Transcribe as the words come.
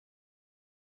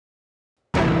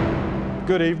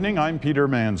Good evening, I'm Peter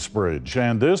Mansbridge,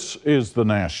 and this is The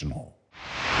National.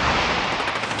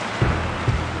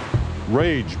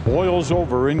 Rage boils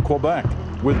over in Quebec,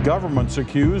 with governments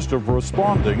accused of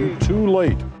responding too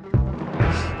late.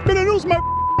 Gonna lose my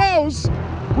house!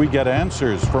 We get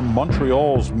answers from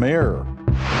Montreal's mayor.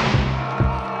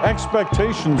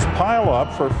 Expectations pile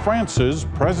up for France's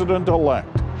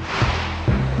president-elect.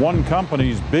 One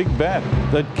company's big bet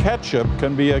that ketchup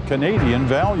can be a Canadian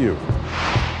value.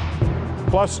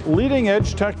 Plus,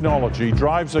 leading-edge technology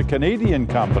drives a Canadian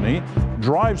company,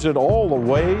 drives it all the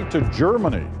way to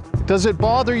Germany. Does it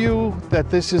bother you that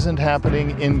this isn't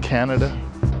happening in Canada?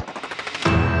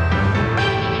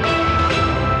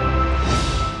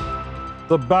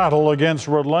 The battle against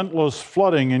relentless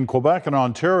flooding in Quebec and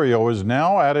Ontario is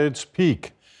now at its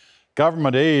peak.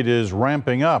 Government aid is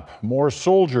ramping up. More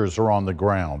soldiers are on the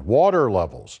ground. Water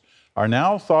levels are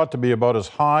now thought to be about as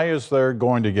high as they're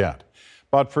going to get.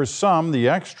 But for some, the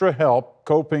extra help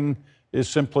coping is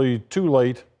simply too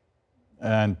late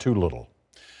and too little.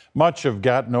 Much of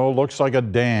Gatineau looks like a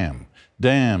dam.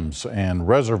 Dams and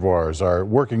reservoirs are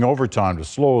working overtime to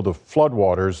slow the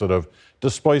floodwaters that have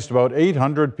displaced about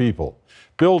 800 people.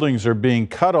 Buildings are being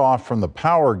cut off from the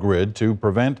power grid to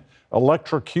prevent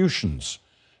electrocutions.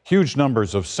 Huge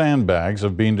numbers of sandbags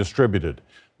have been distributed.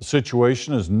 The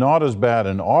situation is not as bad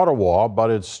in Ottawa, but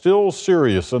it's still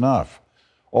serious enough.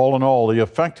 All in all, the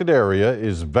affected area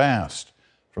is vast,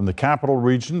 from the capital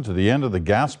region to the end of the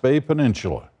Gaspé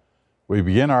Peninsula. We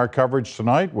begin our coverage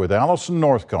tonight with Allison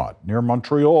Northcott near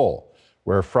Montreal,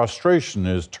 where frustration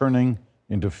is turning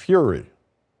into fury.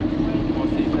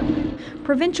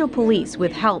 Provincial police,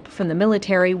 with help from the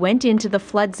military, went into the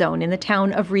flood zone in the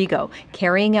town of Rigaud,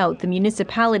 carrying out the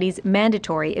municipality's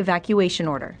mandatory evacuation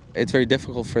order. It's very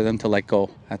difficult for them to let go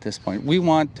at this point. We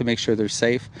want to make sure they're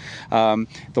safe. The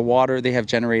water, they have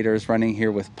generators running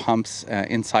here with pumps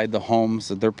inside the homes.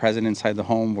 They're present inside the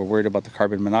home. We're worried about the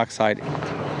carbon monoxide.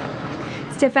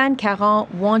 Stéphane Caron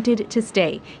wanted to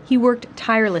stay. He worked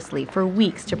tirelessly for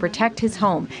weeks to protect his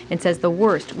home and says the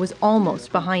worst was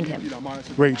almost behind him.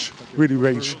 Rage, really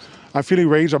rage. I'm feeling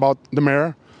rage about the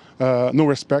mayor. No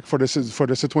respect for the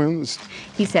citizens.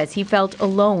 He says he felt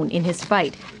alone in his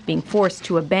fight. Being forced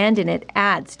to abandon it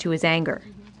adds to his anger.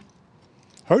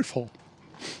 Hurtful.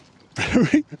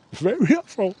 Very, very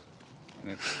hurtful.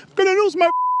 I'm gonna lose my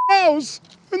house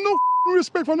and no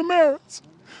respect from the mayor.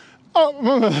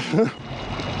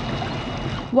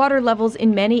 Water levels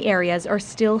in many areas are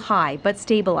still high but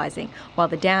stabilizing, while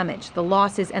the damage, the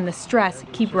losses and the stress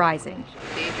keep rising.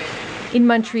 In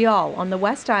Montreal, on the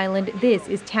West Island, this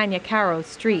is Tanya Caro's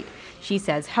street. She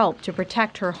says help to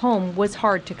protect her home was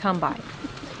hard to come by.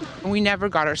 We never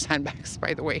got our sandbags,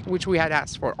 by the way, which we had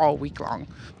asked for all week long.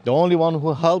 The only one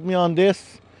who helped me on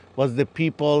this was the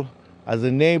people as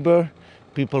a neighbor,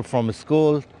 people from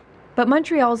school. But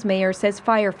Montreal's mayor says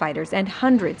firefighters and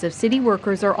hundreds of city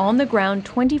workers are on the ground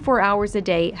 24 hours a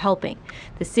day helping.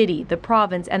 The city, the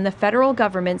province, and the federal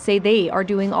government say they are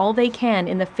doing all they can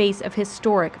in the face of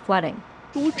historic flooding.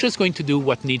 We're just going to do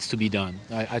what needs to be done.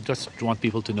 I just want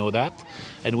people to know that.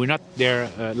 And we're not there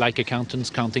like accountants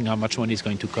counting how much money is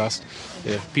going to cost.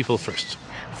 People first.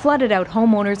 Flooded out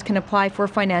homeowners can apply for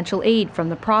financial aid from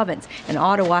the province, and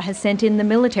Ottawa has sent in the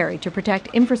military to protect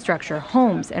infrastructure,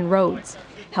 homes, and roads.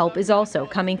 Help is also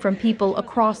coming from people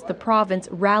across the province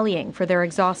rallying for their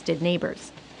exhausted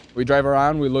neighbors. We drive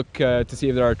around, we look to see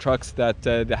if there are trucks that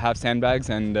have sandbags,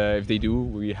 and if they do,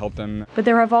 we help them. But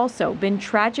there have also been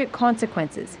tragic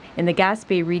consequences. In the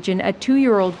Gaspé region, a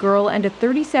 2-year-old girl and a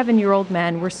 37-year-old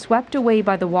man were swept away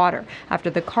by the water after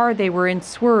the car they were in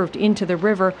swerved into the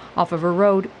river off of a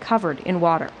road covered in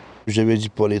water.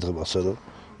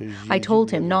 I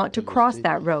told him not to cross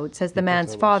that road, says the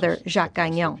man's father, Jacques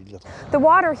Gagnon. The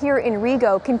water here in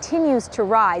Rigaud continues to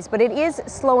rise, but it is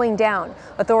slowing down.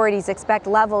 Authorities expect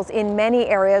levels in many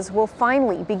areas will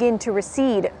finally begin to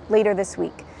recede later this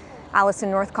week.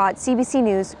 Allison Northcott, CBC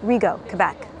News, Rigaud,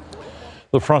 Quebec.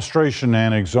 The frustration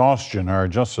and exhaustion are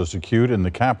just as acute in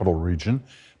the capital region.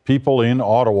 People in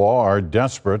Ottawa are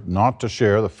desperate not to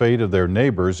share the fate of their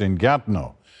neighbors in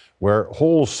Gatineau, where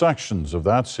whole sections of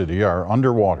that city are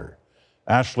underwater.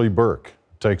 Ashley Burke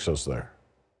takes us there.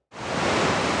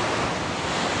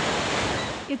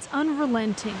 It's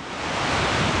unrelenting.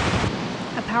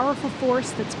 A powerful force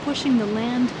that's pushing the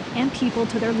land and people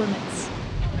to their limits.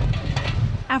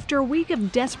 After a week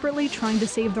of desperately trying to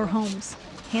save their homes,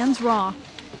 hands raw,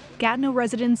 Gatineau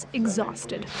residents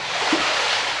exhausted.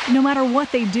 No matter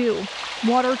what they do,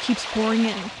 water keeps pouring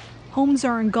in. Homes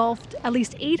are engulfed. At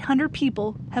least 800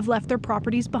 people have left their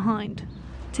properties behind.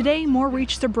 Today, more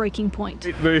reached their breaking point.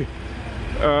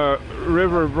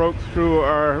 river broke through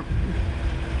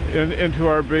into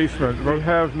our basement. We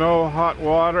have no hot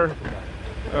water,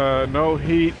 no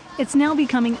heat. It's now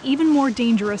becoming even more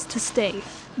dangerous to stay.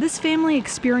 This family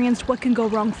experienced what can go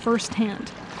wrong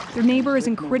firsthand. Their neighbor is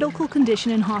in critical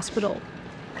condition in hospital.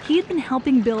 He had been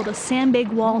helping build a sandbag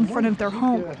wall in front of their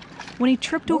home when he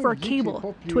tripped over a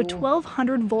cable to a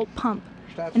 1,200-volt pump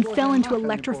and fell into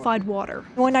electrified water.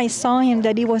 When I saw him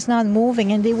that he was not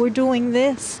moving and they were doing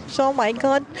this, so oh my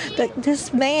God,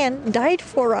 this man died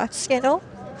for us, you know?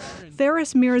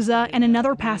 Faris Mirza and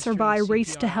another passerby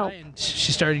raced to help.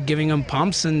 She started giving him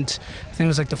pumps, and I think it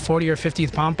was like the 40th or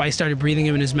 50th pump. I started breathing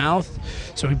him in his mouth.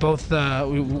 So we both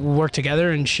we worked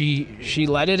together, and she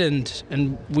led it,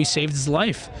 and we saved his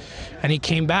life. And he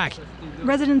came back.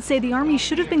 Residents say the Army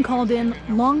should have been called in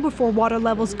long before water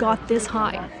levels got this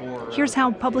high. Here's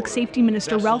how Public Safety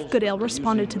Minister Ralph Goodale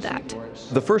responded to that.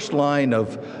 The first line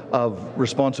of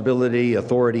responsibility,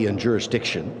 authority, and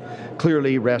jurisdiction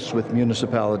clearly rests with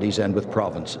municipalities and with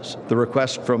provinces. The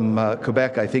request from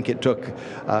Quebec, I think it took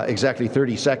exactly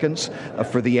 30 seconds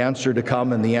for the answer to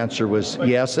come, and the answer was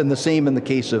yes, and the same in the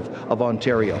case of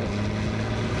Ontario.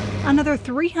 Another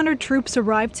 300 troops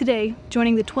arrived today,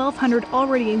 joining the 1,200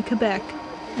 already in Quebec,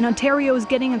 and Ontario is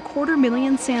getting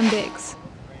 250,000 sandbags.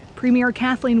 Premier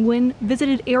Kathleen Wynne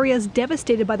visited areas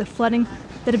devastated by the flooding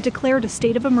that have declared a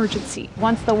state of emergency.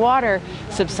 Once the water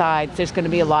subsides, there's going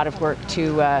to be a lot of work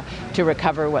to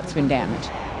recover what's been damaged.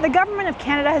 The Government of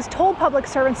Canada has told public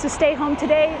servants to stay home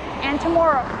today and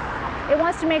tomorrow. It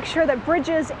wants to make sure that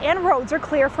bridges and roads are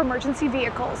clear for emergency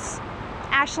vehicles.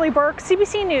 Ashley Burke,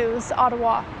 CBC News,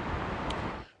 Ottawa.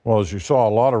 Well, as you saw,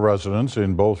 a lot of residents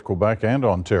in both Quebec and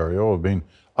Ontario have been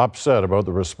upset about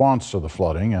the response to the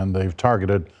flooding, and they've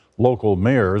targeted local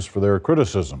mayors for their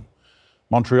criticism.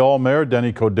 Montreal Mayor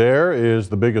Denis Coderre is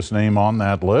the biggest name on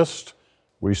that list.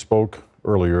 We spoke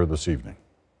earlier this evening.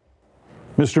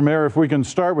 Mr. Mayor, if we can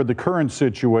start with the current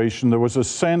situation, there was a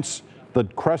sense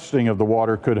that cresting of the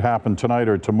water could happen tonight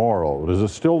or tomorrow. Does it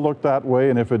still look that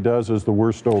way? And if it does, is the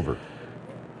worst over?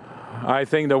 I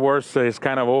think the worst is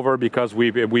kind of over because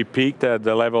we peaked at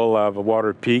the level of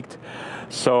water peaked.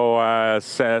 So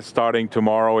starting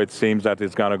tomorrow, it seems that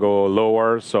it's going to go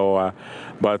lower. So,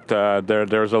 but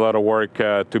there's a lot of work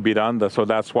to be done. So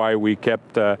that's why we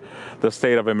kept the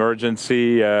state of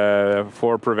emergency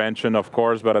for prevention, of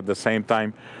course. But at the same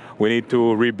time, we need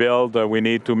to rebuild. We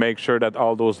need to make sure that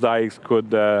all those dikes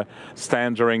could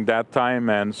stand during that time.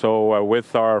 And so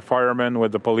with our firemen,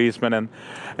 with the policemen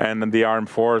and the armed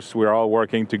force, we're all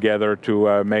working together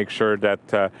to make sure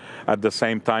that at the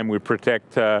same time we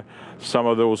protect some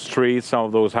of those streets, some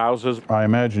of those houses. I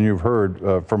imagine you've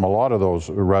heard from a lot of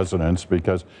those residents,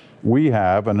 because we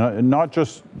have, and not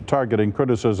just targeting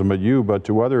criticism at you, but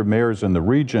to other mayors in the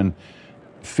region,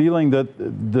 feeling that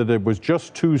it was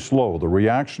just too slow. The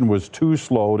reaction was too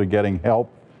slow to getting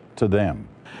help to them.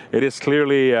 It is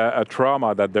clearly a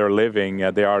trauma that they're living.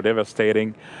 They are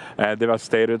devastated, and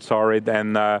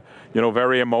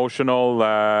very emotional.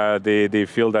 They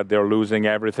feel that they're losing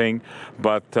everything.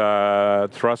 But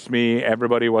trust me,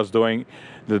 everybody was doing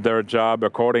their job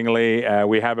accordingly.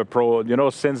 We have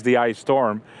since the ice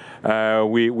storm,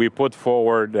 we put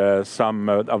forward some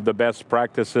of the best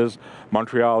practices.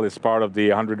 Montreal is part of the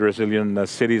 100 resilient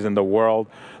cities in the world.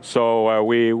 So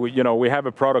we have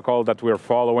a protocol that we're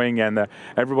following, and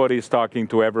everybody's talking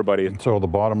to everybody. So the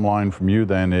bottom line from you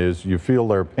then is you feel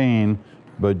their pain,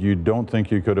 but you don't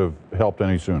think you could have helped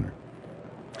any sooner.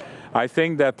 I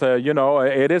think that,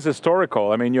 it is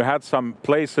historical. I mean, you had some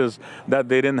places that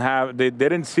they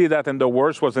didn't see that, and the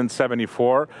worst was in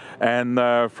 74.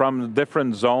 And from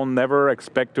different zone, never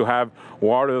expect to have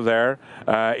water there.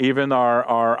 Even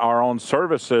our own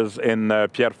services in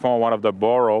Pierrefonds, one of the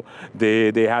borough,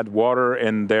 they had water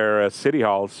in their city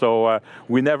hall. So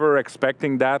we never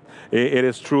expecting that. It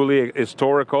is truly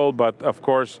historical, but of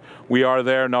course, we are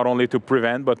there not only to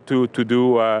prevent, but to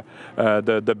do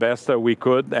the best that we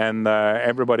could. And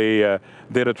everybody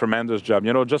did a tremendous job.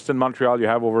 Just in Montreal, you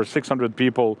have over 600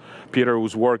 people, Peter,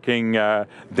 who's working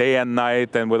day and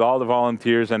night, and with all the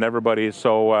volunteers and everybody.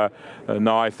 So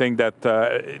no, I think that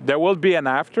there will be an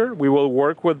after. We will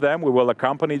work with them. We will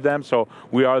accompany them. So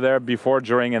we are there before,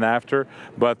 during, and after.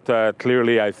 But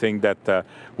clearly, I think that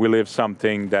we live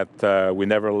something that we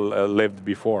never lived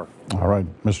before. All right,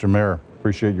 Mr. Mayor,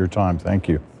 appreciate your time. Thank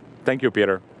you. Thank you,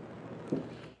 Peter.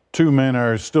 2 men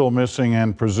are still missing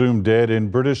and presumed dead in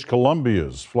British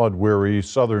Columbia's flood-weary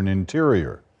southern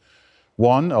interior.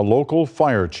 One, a local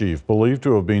fire chief, believed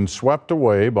to have been swept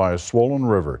away by a swollen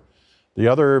river. The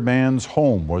other man's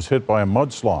home was hit by a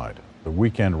mudslide. The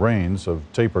weekend rains have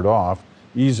tapered off,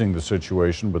 easing the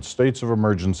situation, but states of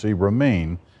emergency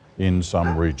remain in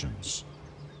some regions.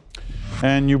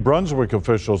 And New Brunswick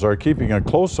officials are keeping a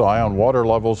close eye on water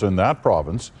levels in that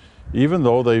province, even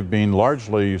though they've been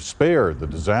largely spared the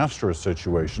disastrous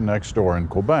situation next door in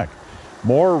Quebec.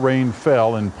 More rain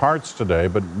fell in parts today,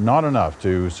 but not enough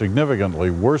to significantly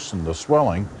worsen the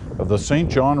swelling of the St.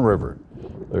 John River.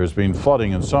 There's been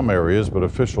flooding in some areas, but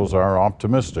officials are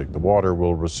optimistic the water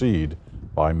will recede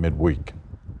by midweek.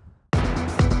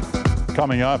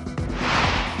 Coming up.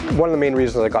 One of the main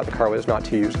reasons I got the car was not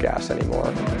to use gas anymore.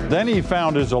 Then he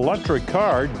found his electric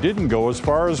car didn't go as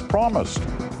far as promised.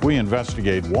 We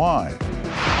investigate why.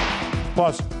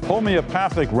 Plus,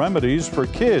 homeopathic remedies for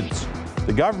kids.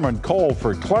 The government called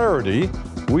for clarity.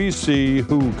 We see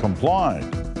who complied.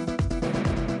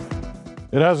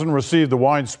 It hasn't received the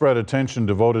widespread attention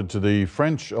devoted to the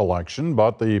French election,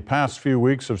 but the past few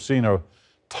weeks have seen a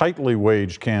tightly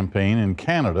waged campaign in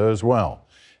Canada as well.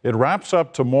 It wraps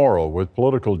up tomorrow with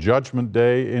Political Judgment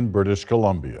Day in British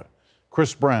Columbia.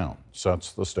 Chris Brown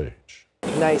sets the stage.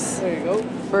 Nice. There you go.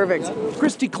 Perfect.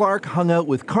 Christy Clark hung out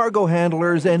with cargo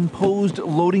handlers and posed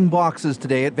loading boxes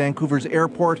today at Vancouver's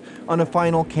airport on a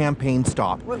final campaign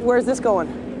stop. Where's this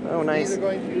going? Oh, nice.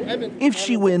 If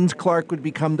she wins, Clark would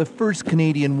become the first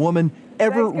Canadian woman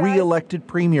ever re-elected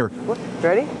premier.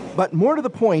 Ready? But more to the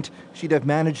point, she'd have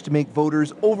managed to make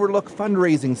voters overlook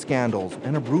fundraising scandals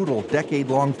and a brutal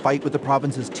decade-long fight with the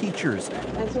province's teachers,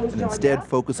 and instead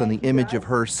focus on the image of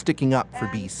her sticking up for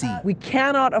BC. We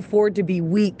cannot afford to be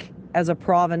weak as a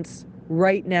province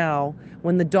right now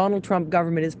when the Donald Trump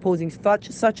government is posing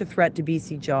such a threat to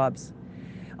BC jobs.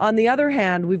 On the other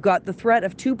hand, we've got the threat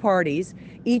of two parties,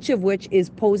 each of which is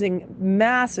posing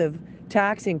massive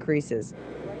tax increases.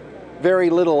 Very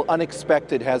little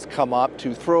unexpected has come up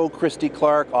to throw Christy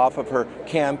Clark off of her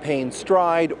campaign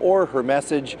stride or her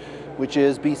message, which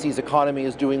is BC's economy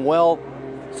is doing well,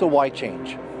 so why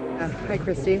change? Hi,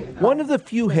 Christy. One of the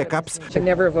few hiccups. I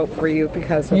never vote for you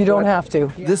because you don't have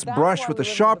to. This brush with a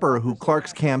shopper who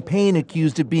Clark's campaign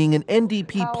accused of being an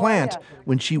NDP plant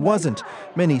when she wasn't.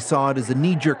 Many saw it as a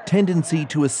knee-jerk tendency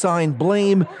to assign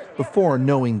blame before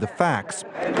knowing the facts.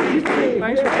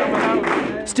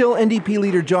 Still, NDP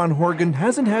leader John Horgan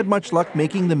hasn't had much luck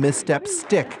making the missteps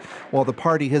stick. While the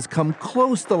party has come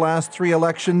close the last three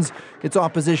elections, its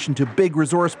opposition to big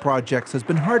resource projects has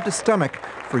been hard to stomach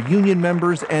for union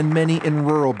members and many in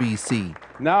rural BC.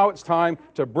 Now it's time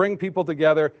to bring people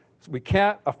together. We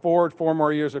can't afford 4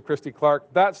 more years of Christy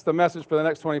Clark. That's the message for the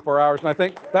next 24 hours, and I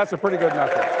think that's a pretty good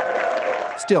message.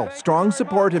 Still, strong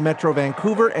support in Metro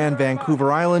Vancouver and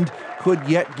Vancouver Island could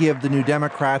yet give the New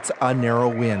Democrats a narrow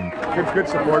win. Good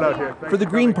support out here. For the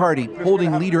Green Party,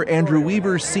 holding leader Andrew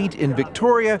Weaver's seat in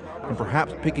Victoria and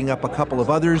perhaps picking up a couple of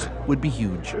others would be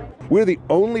huge. We're the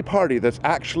only party that's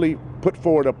actually put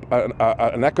forward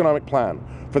an economic plan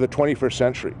for the 21st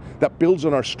century that builds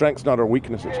on our strengths, not our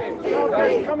weaknesses.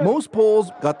 Most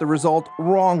polls got the result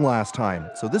wrong last time,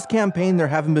 so this campaign there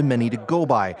haven't been many to go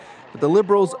by. But the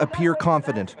Liberals appear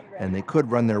confident, and they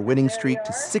could run their winning streak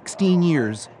to 16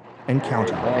 years and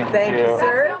counting. Thank you,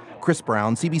 sir. Chris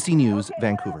Brown, CBC News,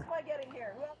 Vancouver.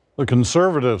 The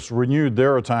Conservatives renewed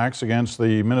their attacks against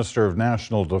the Minister of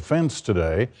National Defence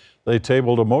today. They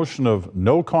tabled a motion of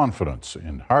no confidence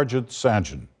in Harjit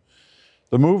Sajjan.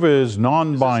 The move is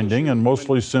non-binding and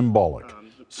mostly symbolic.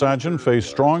 Sajjan faced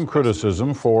strong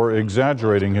criticism for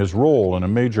exaggerating his role in a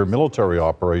major military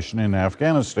operation in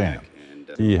Afghanistan.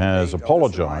 He has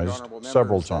apologized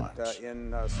several times.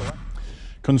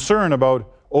 Concern about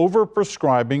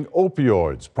overprescribing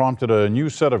opioids prompted a new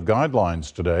set of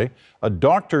guidelines today. A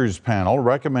doctor's panel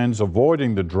recommends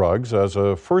avoiding the drugs as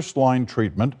a first-line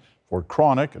treatment for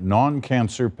chronic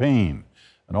non-cancer pain,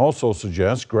 and also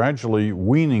suggests gradually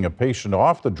weaning a patient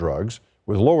off the drugs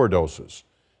with lower doses.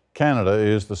 Canada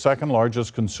is the second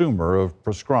largest consumer of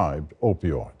prescribed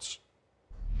opioids.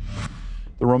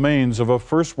 The remains of a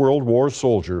First World War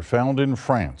soldier found in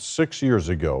France 6 years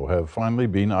ago have finally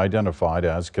been identified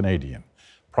as Canadian.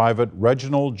 Private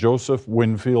Reginald Joseph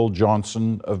Winfield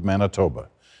Johnson of Manitoba.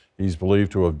 He's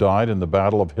believed to have died in the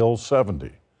Battle of Hill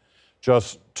 70.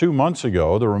 Just 2 months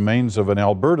ago, the remains of an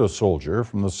Alberta soldier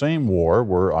from the same war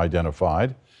were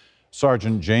identified.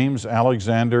 Sergeant James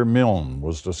Alexander Milne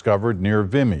was discovered near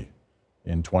Vimy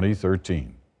in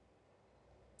 2013.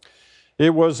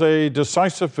 It was a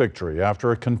decisive victory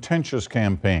after a contentious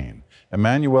campaign.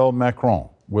 Emmanuel Macron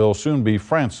will soon be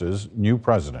France's new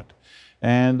president.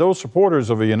 And those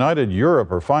supporters of a united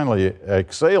Europe are finally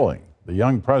exhaling. The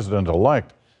young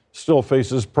president-elect still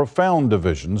faces profound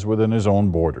divisions within his own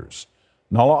borders.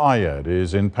 Nala Ayed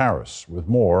is in Paris with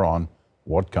more on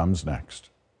what comes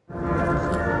next.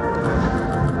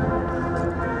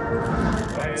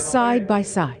 Side by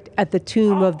side at the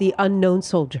tomb of the unknown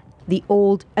soldier, the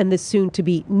old and the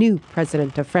soon-to-be new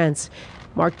president of France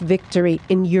marked Victory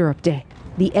in Europe Day,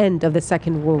 the end of the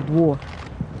Second World War.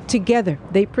 Together,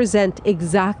 they present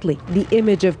exactly the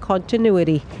image of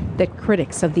continuity that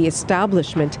critics of the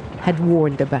establishment had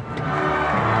warned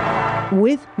about.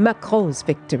 With Macron's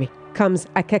victory comes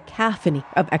a cacophony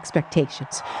of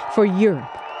expectations for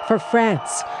Europe, for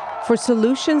France, for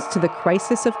solutions to the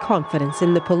crisis of confidence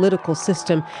in the political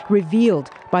system revealed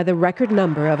by the record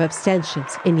number of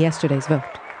abstentions in yesterday's vote.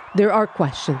 There are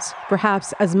questions,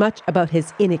 perhaps as much about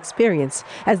his inexperience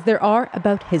as there are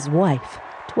about his wife,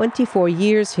 24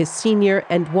 years his senior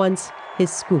and once his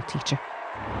schoolteacher.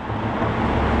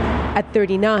 At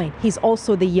 39, he's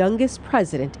also the youngest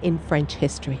president in French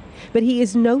history. But he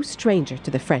is no stranger to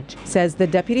the French, says the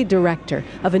deputy director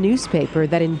of a newspaper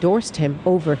that endorsed him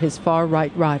over his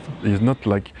far-right rival. He's not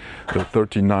like the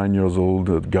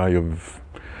 39-year-old guy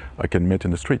I can meet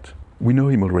in the street. We know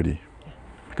him already,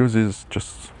 because he's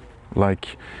just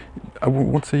like, I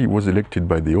won't say he was elected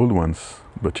by the old ones,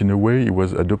 but in a way he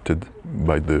was adopted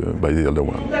by the elder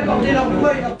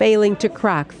one. Failing to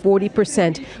crack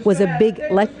 40% was a big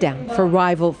letdown for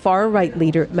rival far-right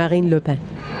leader Marine Le Pen.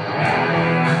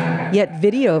 Yet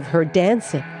video of her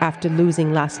dancing after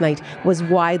losing last night was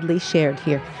widely shared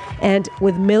here. And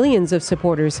with millions of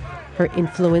supporters, her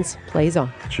influence plays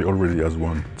on. She already has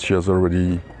won. She has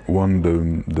already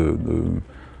won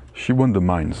she won the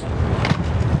minds.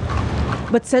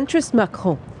 But centrist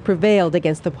Macron prevailed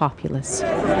against the populists.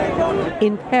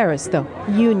 In Paris, though,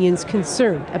 unions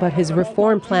concerned about his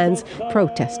reform plans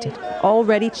protested,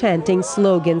 already chanting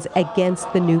slogans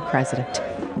against the new president.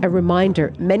 A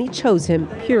reminder many chose him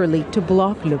purely to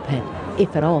block Le Pen,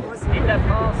 if at all.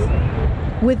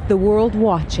 With the world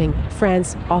watching,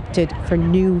 France opted for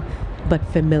new but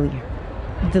familiar.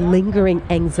 The lingering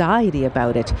anxiety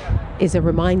about it is a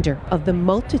reminder of the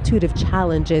multitude of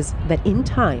challenges that in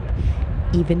time,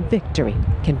 even victory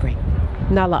can bring.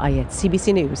 Nala Ayed,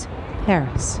 CBC News,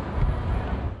 Paris.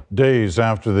 Days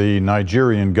after the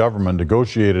Nigerian government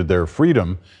negotiated their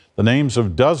freedom, the names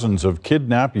of dozens of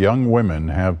kidnapped young women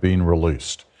have been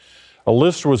released. A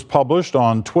list was published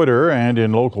on Twitter and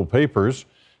in local papers.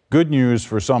 Good news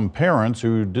for some parents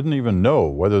who didn't even know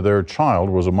whether their child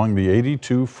was among the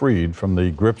 82 freed from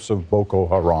the grips of Boko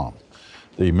Haram.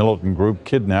 The militant group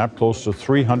kidnapped close to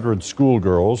 300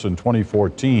 schoolgirls in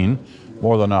 2014.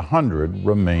 More than 100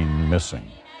 remain missing.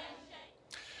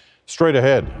 Straight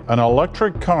ahead, an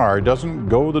electric car doesn't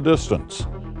go the distance.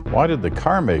 Why did the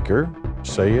car maker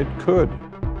say it could?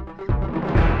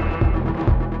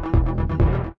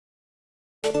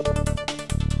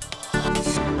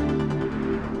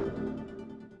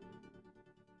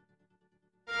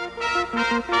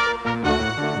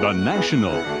 The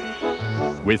National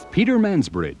with Peter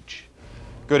Mansbridge.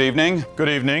 Good evening, good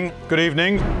evening, good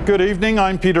evening, good evening.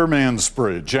 I'm Peter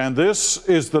Mansbridge, and this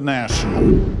is The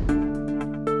National.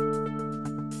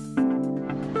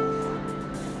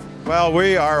 Well,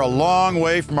 we are a long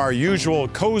way from our usual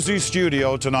cozy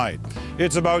studio tonight.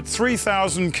 It's about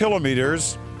 3,000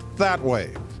 kilometers that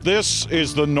way. This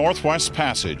is the Northwest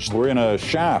Passage. We're in a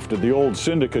shaft at the old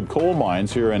Syndicate coal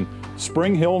mines here in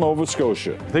Spring Hill, Nova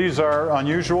Scotia. These are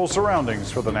unusual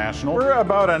surroundings for The National. We're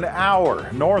about an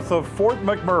hour north of Fort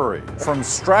McMurray, from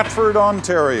Stratford,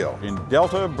 Ontario, in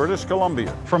Delta, British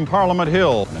Columbia, from Parliament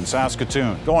Hill in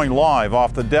Saskatoon, going live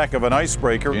off the deck of an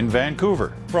icebreaker in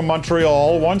Vancouver. From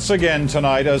Montreal, once again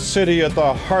tonight, a city at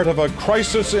the heart of a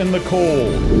crisis in the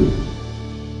cold.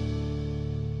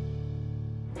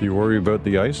 Do you worry about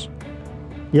the ice?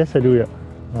 Yes, I do, yeah.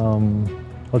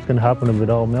 What's going to happen if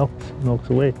it all melts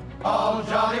away? All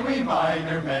jolly we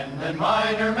miner men, and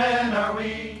miner men are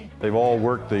we. They've all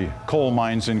worked the coal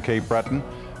mines in Cape Breton.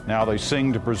 Now they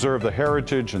sing to preserve the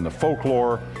heritage and the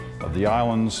folklore of the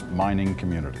island's mining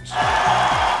communities.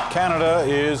 Canada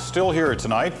is still here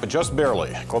tonight, but just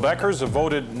barely. Quebecers have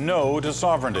voted no to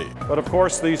sovereignty. But of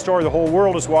course, the story the whole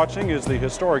world is watching is the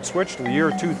historic switch to the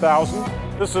year 2000.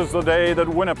 This is the day that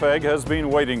Winnipeg has been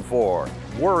waiting for,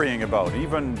 worrying about,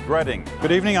 even dreading.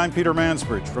 Good evening, I'm Peter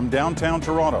Mansbridge from downtown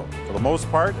Toronto. For the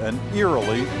most part, an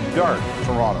eerily dark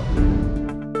Toronto.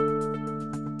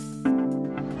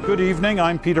 Good evening,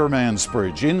 I'm Peter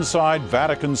Mansbridge, inside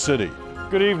Vatican City.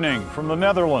 Good evening from the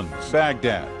Netherlands,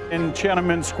 Baghdad. In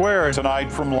Tiananmen Square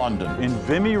tonight from London. In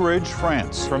Vimy Ridge,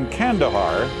 France. From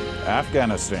Kandahar,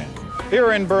 Afghanistan.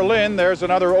 Here in Berlin, there's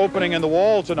another opening in the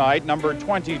wall tonight, number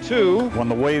 22. When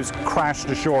the waves crashed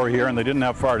ashore here and they didn't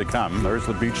have far to come, there's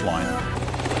the beach line.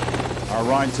 Our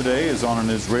ride today is on an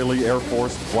Israeli Air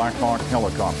Force Black Hawk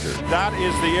helicopter. That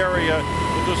is the area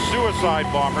that the suicide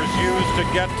bombers use to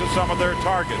get to some of their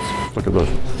targets. Look at this.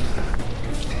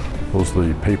 Those are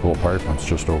the papal apartments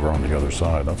just over on the other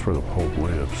side. That's where the Pope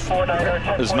lives.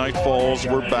 As night falls,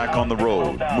 we're back on the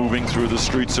road, moving through the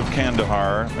streets of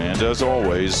Kandahar, and as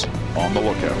always, on the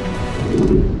lookout.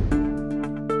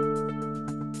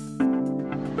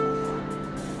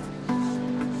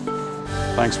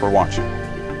 Thanks for watching.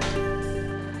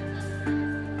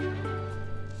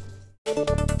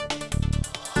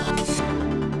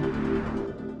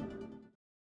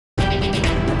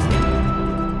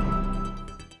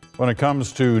 When it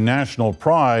comes to national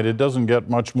pride, it doesn't get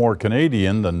much more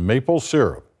Canadian than maple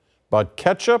syrup. But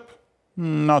ketchup,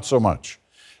 not so much.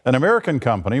 An American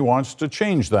company wants to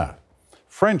change that.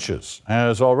 French's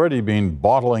has already been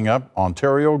bottling up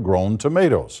Ontario-grown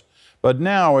tomatoes. But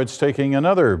now it's taking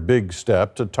another big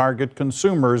step to target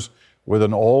consumers with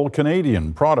an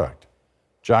all-Canadian product.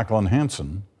 Jacqueline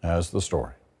Hansen has the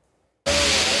story.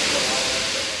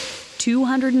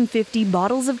 250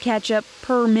 bottles of ketchup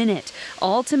per minute,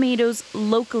 all tomatoes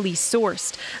locally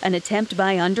sourced, an attempt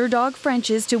by underdog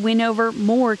French's to win over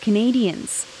more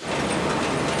Canadians.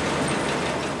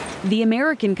 The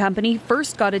American company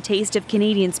first got a taste of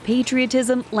Canadians'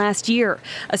 patriotism last year.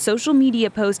 A social media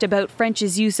post about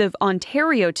French's use of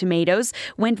Ontario tomatoes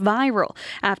went viral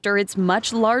after its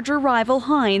much larger rival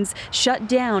Heinz shut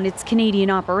down its Canadian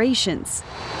operations.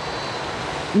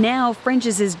 Now,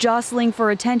 French's is jostling for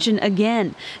attention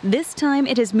again. This time,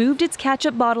 it has moved its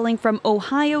ketchup bottling from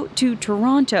Ohio to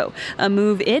Toronto, a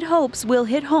move it hopes will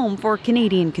hit home for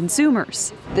Canadian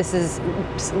consumers. This is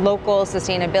local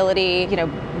sustainability,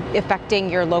 affecting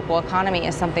your local economy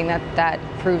is something that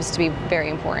proves to be very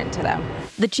important to them.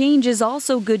 The change is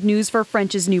also good news for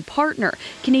French's new partner,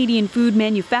 Canadian food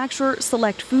manufacturer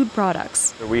Select Food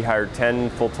Products. We hired 10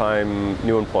 full-time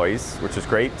new employees, which is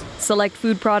great. Select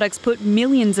Food Products put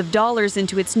millions of dollars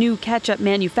into its new ketchup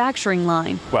manufacturing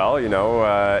line. Well,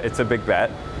 it's a big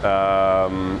bet,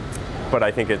 but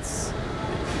I think it's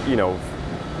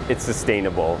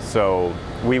sustainable. So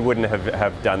we wouldn't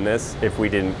have done this if we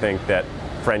didn't think that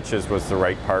French's was the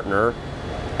right partner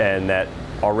and that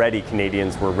already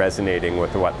Canadians were resonating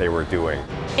with what they were doing.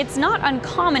 It's not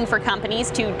uncommon for companies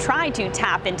to try to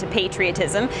tap into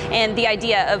patriotism and the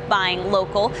idea of buying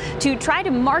local to try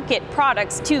to market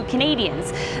products to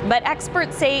Canadians. But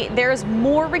experts say there's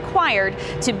more required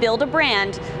to build a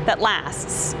brand that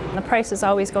lasts. The price is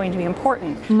always going to be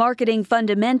important. Marketing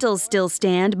fundamentals still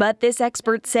stand, but this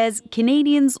expert says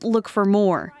Canadians look for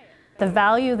more. The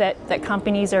value that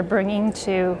companies are bringing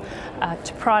to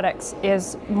products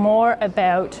is more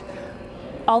about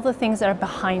all the things that are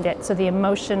behind it. So the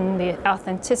emotion, the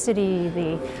authenticity,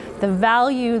 the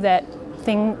value the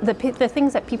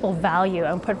things that people value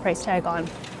and put a price tag on.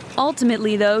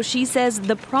 Ultimately, though, she says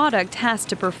the product has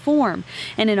to perform.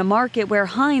 And in a market where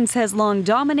Heinz has long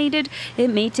dominated,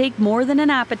 it may take more than an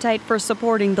appetite for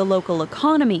supporting the local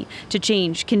economy to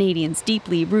change Canadians'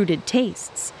 deeply rooted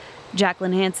tastes.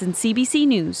 Jacqueline Hansen, CBC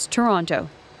News, Toronto.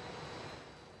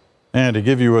 And to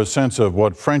give you a sense of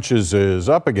what French's is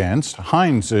up against,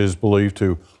 Heinz is believed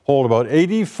to hold about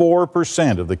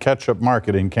 84% of the ketchup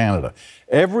market in Canada.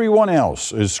 Everyone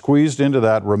else is squeezed into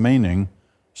that remaining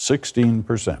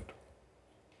 16%.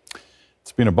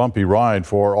 It's been a bumpy ride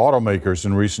for automakers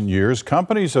in recent years.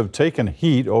 Companies have taken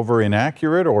heat over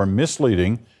inaccurate or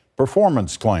misleading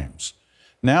performance claims.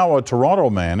 Now a Toronto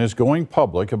man is going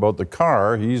public about the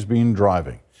car he's been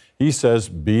driving. He says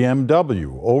BMW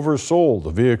oversold the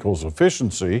vehicle's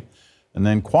efficiency and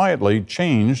then quietly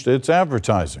changed its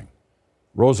advertising.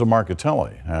 Rosa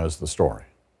Marcatelli has the story.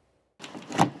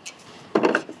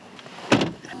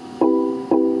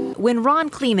 When Ron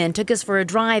Kleeman took us for a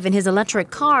drive in his electric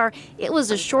car, it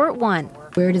was a short one.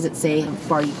 Where does it say how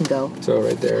far you can go? So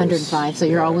right there. 105, so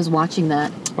you're always watching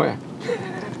that. Oh yeah.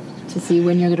 To see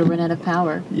when you're going to run out of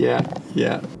power. Yeah.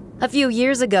 A few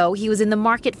years ago, he was in the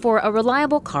market for a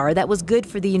reliable car that was good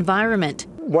for the environment.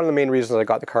 One of the main reasons I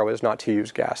got the car was not to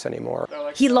use gas anymore.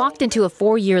 He locked into a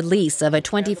 4-year lease of a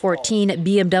 2014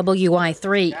 BMW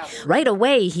i3. Right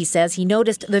away, he says he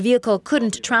noticed the vehicle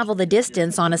couldn't travel the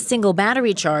distance on a single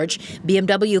battery charge.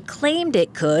 BMW claimed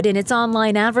it could in its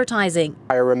online advertising.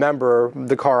 I remember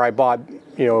the car I bought,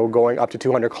 going up to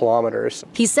 200 kilometers.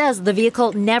 He says the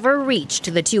vehicle never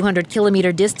reached the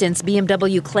 200-kilometer distance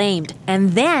BMW claimed.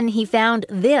 And then he found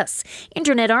this,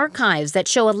 Internet archives that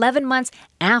show 11 months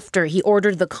After he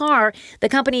ordered the car, the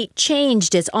company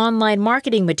changed its online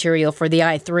marketing material for the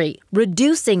i3,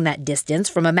 reducing that distance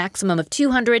from a maximum of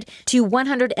 200 to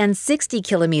 160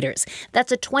 kilometers.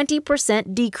 That's a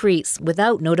 20% decrease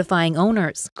without notifying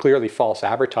owners. Clearly false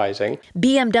advertising.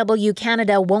 BMW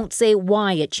Canada won't say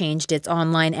why it changed its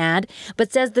online ad,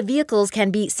 but says the vehicles can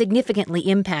be significantly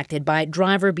impacted by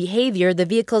driver behavior, the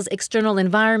vehicle's external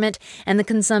environment, and the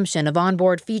consumption of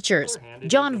onboard features.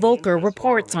 John Volker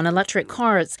reports on electric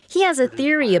cars. He has a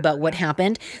theory about what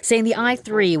happened, saying the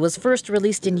i3 was first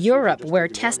released in Europe, where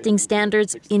testing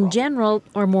standards in general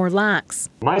are more lax.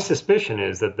 My suspicion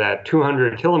is that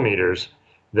 200 kilometers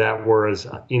that was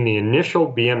in the initial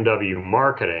BMW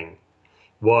marketing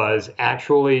was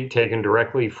actually taken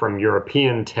directly from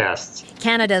European tests.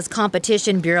 Canada's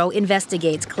Competition Bureau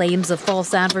investigates claims of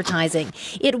false advertising.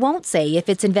 It won't say if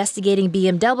it's investigating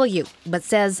BMW, but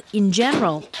says in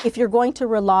general, if you're going to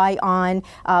rely on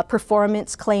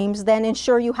performance claims, then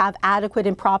ensure you have adequate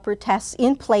and proper tests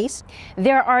in place.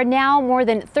 There are now more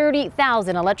than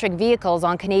 30,000 electric vehicles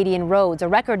on Canadian roads. A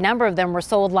record number of them were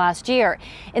sold last year.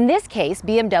 In this case,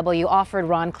 BMW offered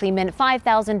Ron Kleeman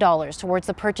 $5,000 towards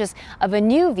the purchase of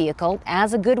a new vehicle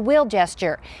as a goodwill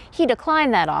gesture. He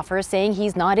declined that offer, saying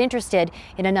he's not interested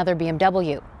in another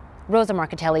BMW. Rosa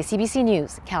Marcatelli, CBC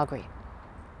News, Calgary.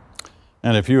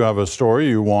 And if you have a story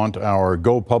you want our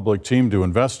Go Public team to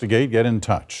investigate, get in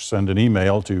touch. Send an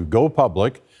email to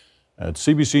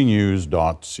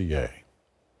gopublic@cbcnews.ca.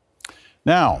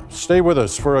 Now, stay with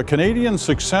us for a Canadian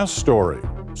success story,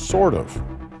 sort of.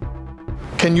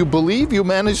 Can you believe you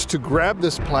managed to grab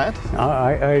this plant?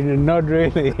 Not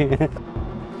really.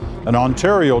 An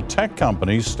Ontario tech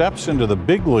company steps into the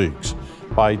big leagues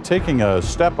by taking a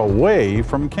step away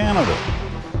from Canada.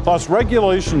 Plus,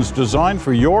 regulations designed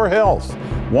for your health.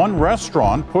 One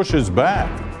restaurant pushes back.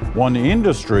 One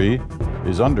industry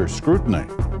is under scrutiny.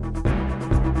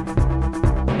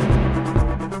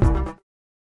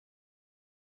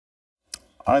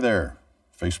 Hi there,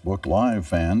 Facebook Live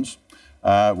fans.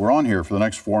 We're on here for the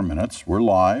next 4 minutes. We're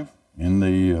live in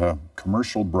the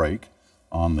commercial break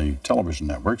on the television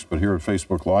networks, but here at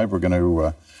Facebook Live, we're going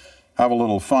to have a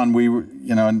little fun. We,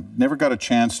 never got a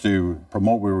chance to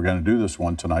promote we were going to do this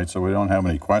one tonight, so we don't have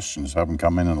any questions. Haven't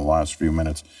come in the last few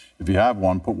minutes. If you have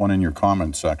one, put one in your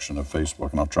comment section of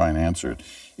Facebook, and I'll try and answer it.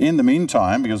 In the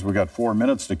meantime, because we've got 4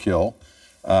 minutes to kill,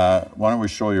 why don't we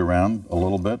show you around a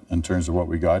little bit in terms of what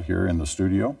we got here in the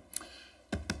studio.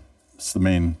 It's the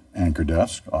main anchor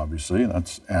desk, obviously.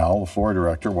 That's Al, the floor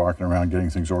director, walking around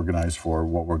getting things organized for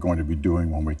what we're going to be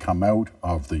doing when we come out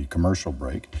of the commercial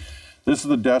break. This is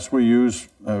the desk we use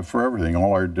for everything,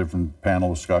 all our different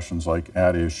panel discussions like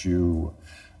At Issue,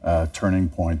 Turning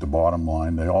Point, The Bottom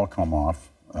Line, they all come off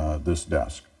this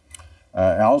desk.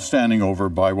 Al's standing over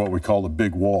by what we call the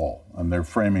big wall, and they're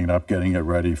framing it up, getting it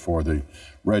ready for the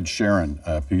Red Sharon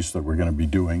piece that we're going to be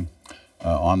doing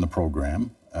on the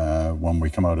program. When we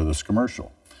come out of this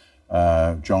commercial.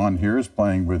 John here is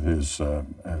playing with his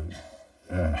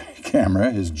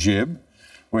camera, his jib,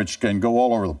 which can go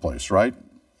all over the place, right?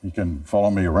 You can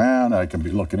follow me around. I can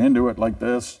be looking into it like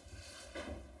this,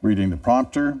 reading the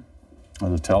prompter, or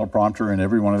the teleprompter in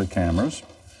every one of the cameras.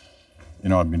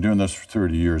 I've been doing this for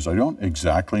 30 years. I don't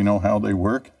exactly know how they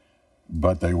work,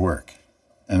 but they work.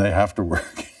 And they have to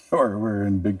work, or we're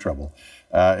in big trouble.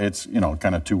 It's,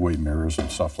 kind of two-way mirrors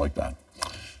and stuff like that.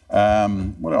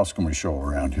 What else can we show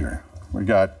around here? We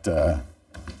got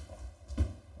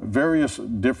various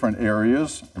different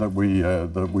areas that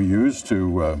we use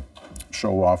to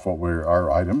show off our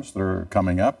items that are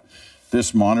coming up.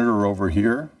 This monitor over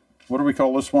here, what do we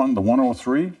call this one? The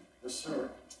 103? Yes, sir.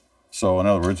 So in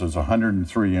other words, it's a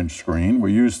 103-inch screen.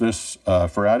 We use this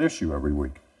for At Issue every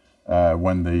week.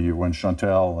 When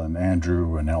Chantel and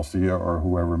Andrew and Althea or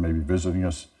whoever may be visiting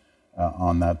us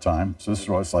on that time. So this is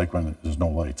what it's like when there's no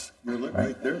lights. You're lit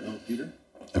right there, though, Peter.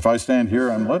 If I stand here,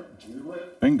 I'm lit. You're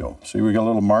lit. Bingo. See, we got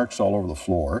little marks all over the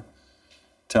floor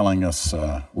telling us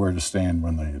where to stand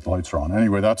when the lights are on.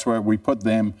 Anyway, that's where we put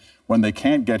them. When they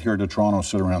can't get here to Toronto,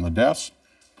 sit around the desk,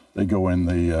 they go in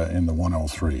the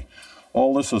 103.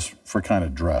 All this is for kind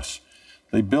of dress.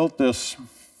 They built this,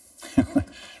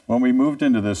 when we moved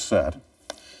into this set,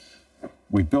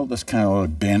 we built this kind of little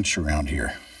bench around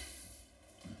here.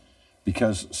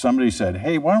 Because somebody said,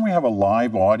 hey, why don't we have a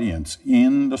live audience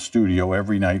in the studio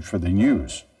every night for the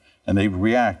news? And they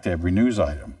react to every news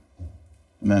item.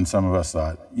 And then some of us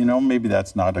thought, maybe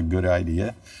that's not a good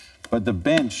idea. But the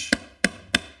bench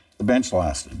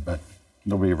lasted, but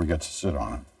nobody ever gets to sit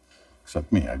on it.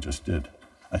 Except me, I just did.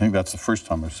 I think that's the first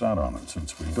time I've sat on it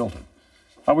since we built it.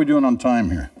 How are we doing on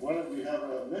time here? Why don't we have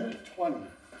a minute 20?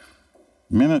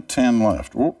 Minute 10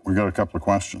 left. Oh, we got a couple of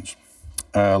questions.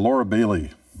 Laura Bailey.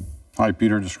 Hi,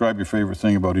 Peter. Describe your favorite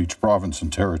thing about each province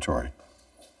and territory.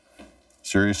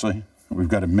 Seriously? We've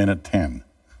got a minute 10.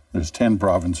 There's 10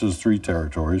 provinces, 3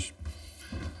 territories.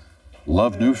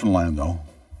 Love Newfoundland, though.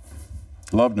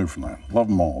 Love Newfoundland. Love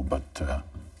them all, but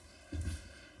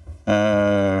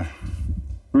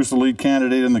who's the lead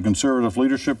candidate in the Conservative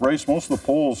leadership race? Most of the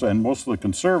polls and most of the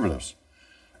Conservatives,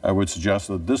 I would suggest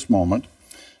that at this moment,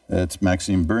 it's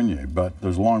Maxime Bernier, but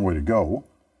there's a long way to go,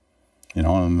 you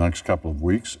know, in the next couple of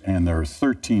weeks, and there are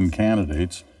 13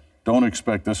 candidates. Don't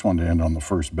expect this one to end on the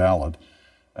first ballot.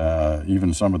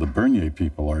 Even some of the Bernier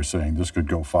people are saying this could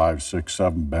go 5, 6,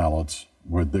 7 ballots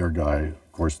with their guy.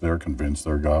 Of course, they're convinced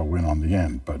their guy will win on the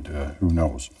end, but who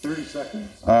knows? 30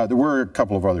 seconds. There were a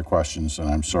couple of other questions, and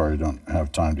I'm sorry I don't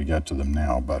have time to get to them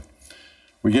now, but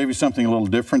we gave you something a little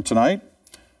different tonight,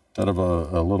 that of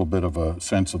a little bit of a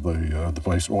sense of the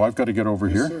place. Oh, I've got to get over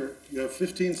here. Sir, you have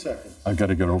 15 seconds. I've got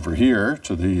to get over here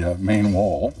to the main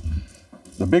wall,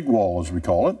 the big wall as we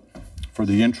call it, for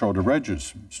the intro to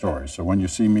Reg's story. So when you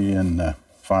see me in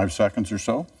 5 seconds or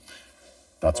so,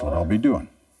 that's what I'll be doing.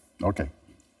 Okay.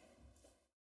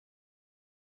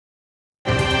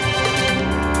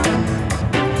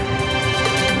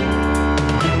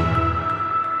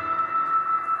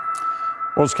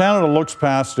 Well, as Canada looks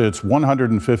past its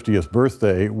 150th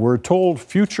birthday, we're told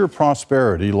future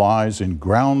prosperity lies in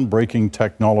groundbreaking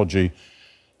technology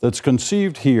that's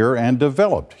conceived here and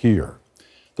developed here.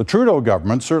 The Trudeau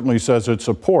government certainly says it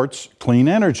supports clean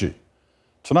energy.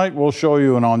 Tonight, we'll show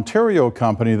you an Ontario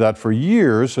company that for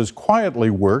years has quietly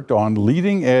worked on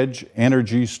leading-edge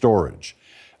energy storage.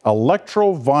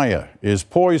 Electrovaya is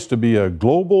poised to be a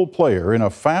global player in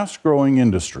a fast-growing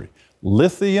industry,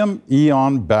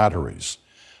 lithium-ion batteries.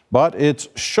 But its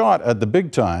shot at the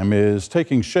big time is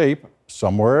taking shape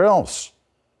somewhere else.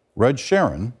 Reg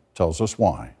Sharon tells us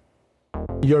why.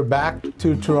 You're back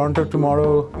to Toronto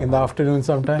tomorrow in the afternoon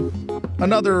sometime?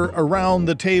 Another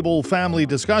around-the-table family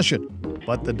discussion.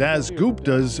 But the Das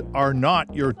Guptas are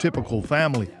not your typical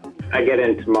family. I get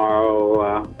in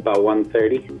tomorrow about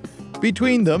 1:30.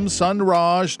 Between them, son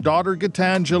Raj, daughter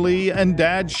Gitanjali, and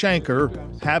dad Shankar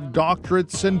have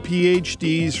doctorates and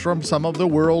PhDs from some of the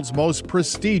world's most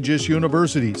prestigious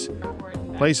universities.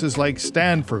 Places like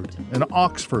Stanford and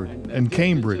Oxford and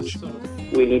Cambridge.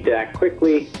 We need to act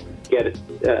quickly,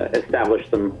 establish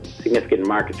some significant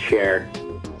market share.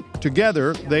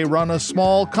 Together, they run a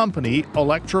small company,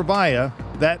 Electrovaya,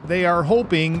 that they are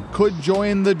hoping could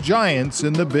join the giants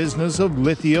in the business of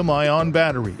lithium-ion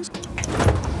batteries.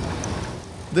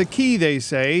 The key, they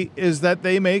say, is that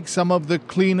they make some of the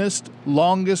cleanest,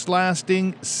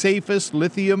 longest-lasting, safest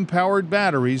lithium-powered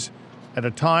batteries at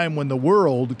a time when the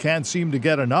world can't seem to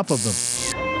get enough of them.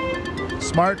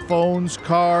 Smartphones,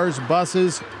 cars,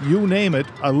 buses, you name it,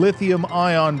 a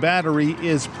lithium-ion battery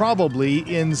is probably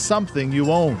in something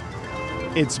you own.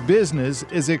 Its business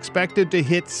is expected to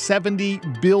hit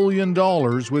 $70 billion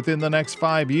within the next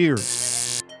 5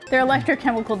 years. They're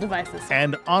electrochemical devices.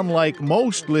 And unlike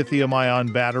most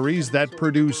lithium-ion batteries that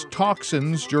produce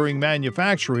toxins during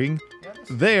manufacturing,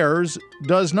 theirs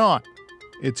does not.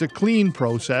 It's a clean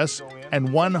process and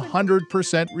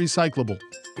 100% recyclable.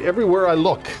 Everywhere I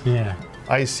look,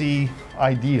 I see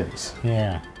ideas.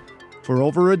 For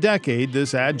over a decade,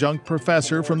 this adjunct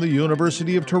professor from the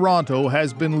University of Toronto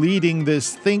has been leading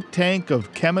this think tank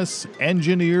of chemists,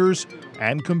 engineers,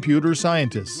 and computer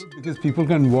scientists. Because people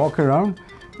can walk around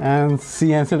and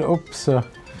see and say, oops.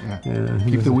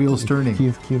 Keep the wheels turning.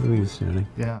 Keep the wheels turning.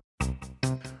 Yeah.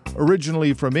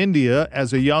 Originally from India,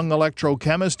 as a young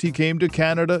electrochemist, he came to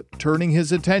Canada, turning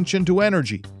his attention to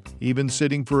energy, even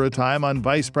sitting for a time on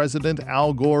Vice President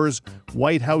Al Gore's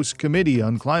White House Committee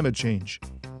on Climate Change.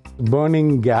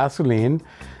 Burning gasoline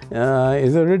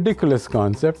is a ridiculous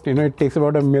concept. You know, it takes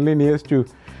about 1 million years to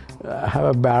have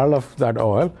a barrel of that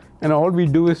oil, and all we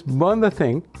do is burn the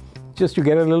thing just to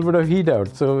get a little bit of heat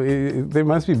out. So there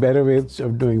must be better ways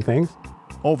of doing things.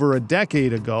 Over a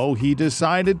decade ago, he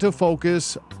decided to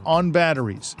focus on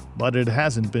batteries, but it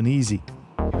hasn't been easy.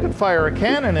 You could fire a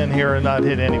cannon in here and not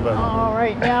hit anybody. Oh,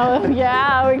 right now,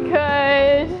 yeah, we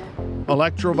could.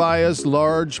 Electrovaya's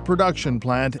large production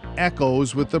plant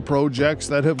echoes with the projects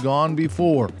that have gone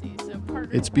before.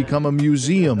 It's become a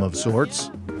museum of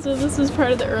sorts. So this was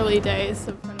part of the early days.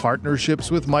 Partnerships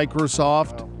with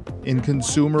Microsoft in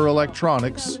consumer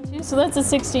electronics. So that's a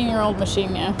 16-year-old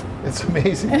machine now. It's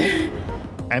amazing.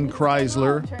 And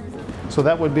Chrysler. So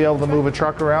that would be able to move a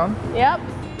truck around? Yep.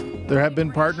 There have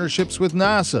been partnerships with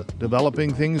NASA,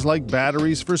 developing things like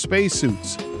batteries for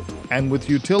spacesuits, and with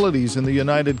utilities in the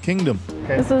United Kingdom.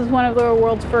 This is one of the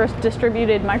world's first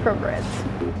distributed microgrids.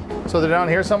 So they're down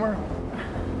here somewhere?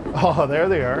 Oh, there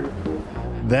they are.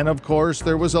 Then, of course,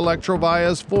 there was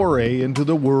Electrovaya's foray into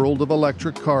the world of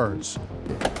electric cars.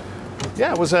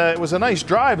 Yeah, it was a nice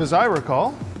drive, as I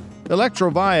recall.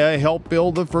 Electrovaya helped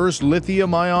build the first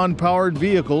lithium-ion powered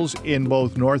vehicles in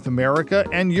both North America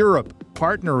and Europe,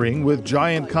 partnering with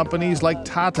giant companies like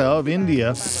Tata of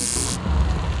India.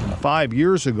 And 5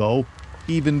 years ago,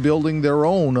 even building their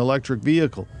own electric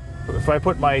vehicle. If I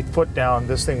put my foot down,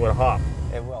 this thing would hop.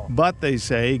 It will. But they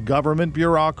say government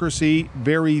bureaucracy,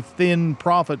 very thin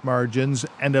profit margins,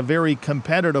 and a very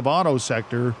competitive auto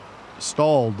sector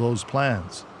stalled those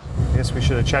plans. I guess we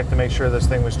should have checked to make sure this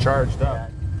thing was charged up.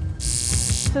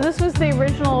 So this was the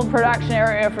original production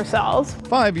area for cells.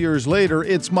 5 years later,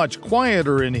 it's much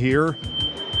quieter in here,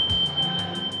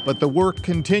 but the work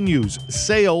continues.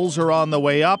 Sales are on the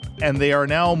way up, and they are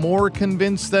now more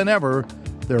convinced than ever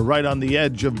they're right on the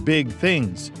edge of big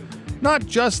things. Not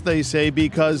just, they say,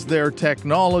 because their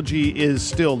technology is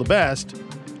still the best,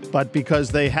 but because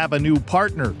they have a new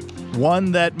partner,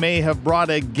 one that may have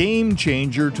brought a game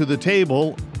changer to the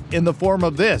table in the form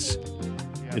of this.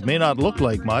 It may not look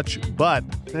like much, but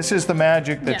this is the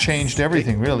magic that changed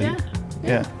everything, really.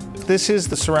 Yeah. This is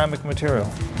the ceramic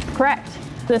material. Correct.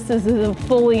 This is a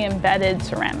fully embedded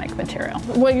ceramic material.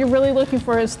 What you're really looking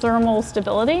for is thermal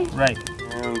stability. Right.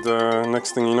 And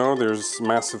next thing you know, there's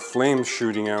massive flames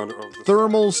shooting out of the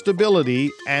thermal stability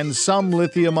and some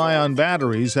lithium-ion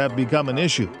batteries have become an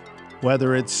issue,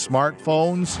 whether it's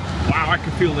smartphones. Wow, I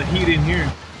can feel the heat in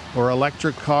here. Or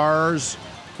electric cars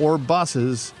or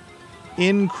buses.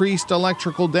 Increased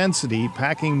electrical density,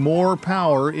 packing more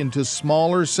power into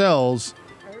smaller cells,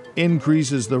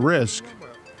 increases the risk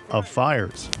of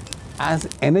fires. As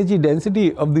energy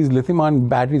density of these lithium-ion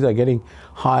batteries are getting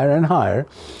higher and higher,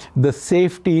 the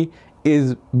safety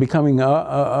is becoming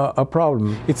a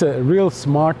problem. It's a real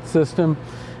smart system.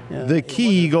 The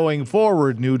key going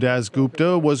forward, knew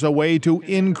Dasgupta, was a way to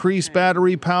increase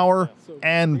battery power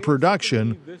and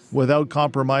production without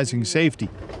compromising safety.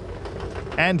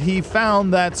 And he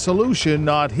found that solution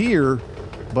not here,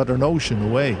 but an ocean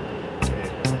away.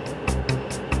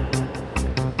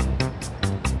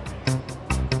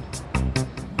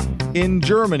 In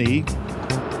Germany,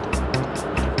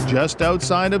 just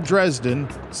outside of Dresden,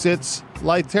 sits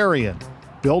Litarion.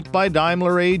 Built by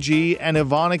Daimler AG and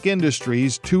Evonik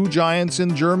Industries, two giants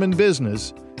in German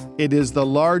business, it is the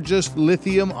largest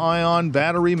lithium-ion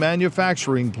battery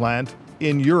manufacturing plant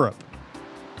in Europe.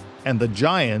 And the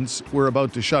giants were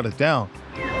about to shut it down.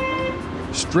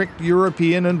 Strict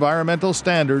European environmental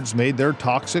standards made their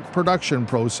toxic production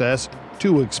process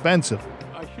too expensive.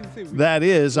 That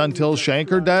is, until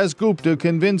Shankar Dasgupta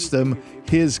convinced them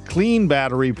his clean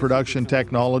battery production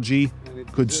technology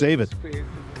could save it.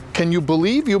 Can you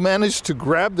believe you managed to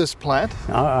grab this plant?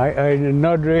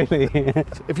 Not really.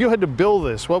 If you had to build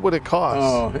this, what would it cost?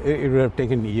 Oh, it would have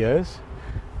taken years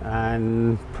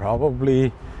and probably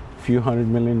a few $100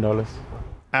 million.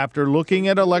 After looking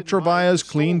at Electrovaya's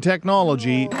clean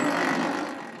technology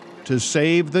to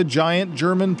save the giant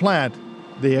German plant,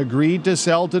 they agreed to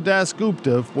sell to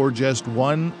Dasgupta for just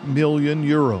 €1 million.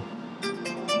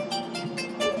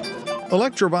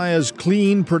 Electrovaya's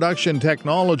clean production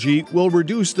technology will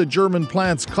reduce the German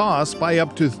plant's costs by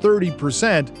up to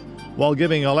 30%, while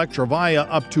giving Electrovaya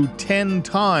up to 10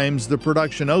 times the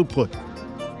production output.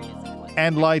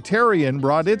 And Litarion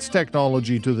brought its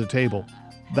technology to the table,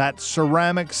 that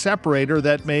ceramic separator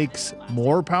that makes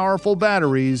more powerful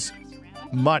batteries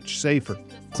much safer.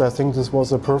 So I think this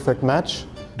was a perfect match.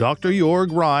 Dr.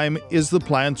 Jörg Reim is the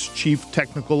plant's chief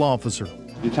technical officer.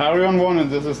 Litarion one,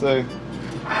 and this is a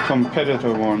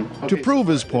competitor one. To prove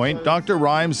his point, Dr.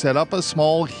 Reim set up a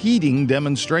small heating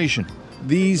demonstration.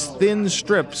 These thin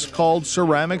strips, called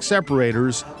ceramic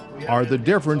separators, are the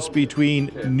difference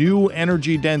between new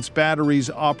energy-dense batteries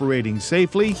operating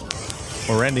safely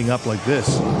or ending up like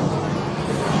this.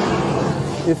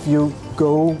 If you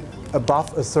go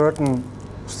above a certain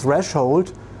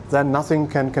threshold, then nothing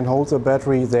can hold the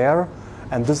battery there,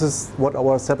 and this is what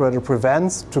our separator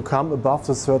prevents, to come above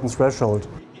the certain threshold.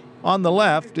 On the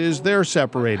left is their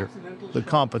separator. The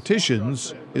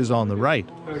competition's is on the right.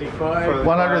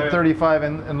 135,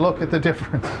 and look at the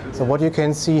difference. So what you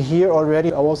can see here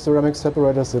already, our ceramic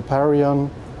separator, the Parion,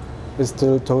 is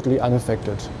still totally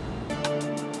unaffected.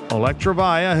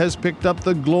 Electrovaya has picked up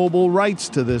the global rights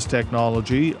to this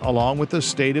technology, along with the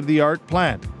state-of-the-art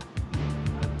plant.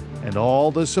 And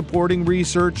all the supporting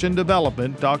research and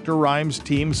development Dr. Reim's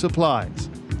team supplies.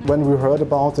 When we heard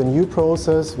about the new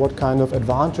process, what kind of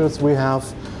advantages we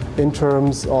have in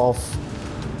terms of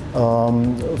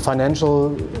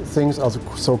Financial things are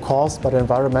so caused by the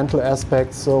environmental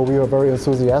aspects, so we are very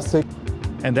enthusiastic.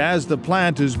 And as the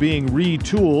plant is being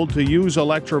retooled to use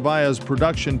Electrovaya's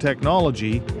production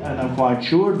technology, and I'm quite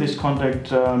sure this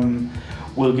contact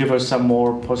will give us some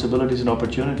more possibilities and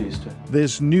opportunities.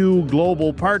 This new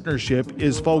global partnership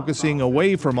is focusing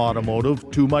away from automotive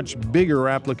to much bigger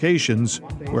applications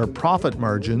where profit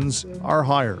margins are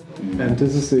higher. And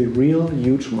this is a real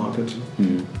huge market.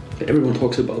 Everyone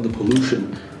talks about the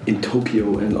pollution in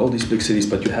Tokyo and all these big cities,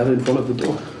 but you have it in front of the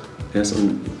door. Yes,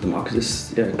 and the market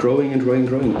is growing and growing and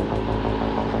growing.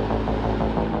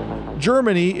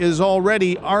 Germany is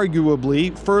already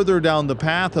arguably further down the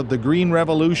path of the green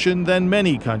revolution than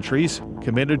many countries,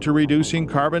 committed to reducing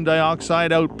carbon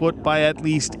dioxide output by at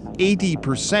least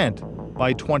 80%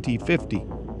 by 2050.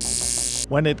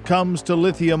 When it comes to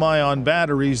lithium-ion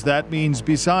batteries, that means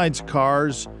besides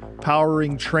cars,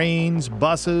 powering trains,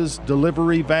 buses,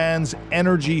 delivery vans,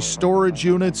 energy storage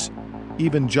units,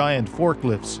 even giant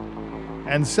forklifts.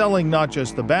 And selling not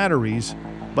just the batteries,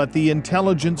 but the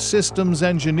intelligent systems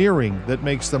engineering that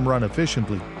makes them run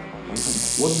efficiently.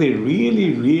 What they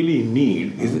really, really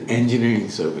need is engineering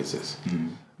services.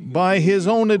 By his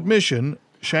own admission,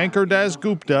 Shankar Das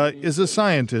Gupta is a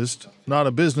scientist, not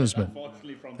a businessman.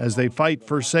 As they fight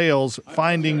for sales,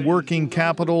 finding working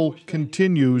capital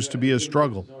continues to be a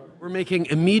struggle. We're making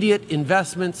immediate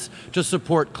investments to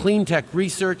support clean tech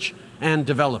research and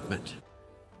development.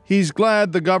 He's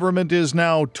glad the government is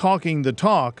now talking the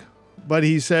talk, but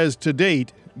he says to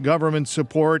date, government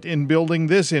support in building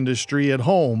this industry at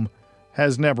home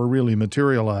has never really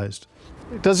materialized.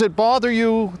 Does it bother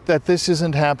you that this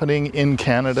isn't happening in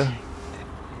Canada?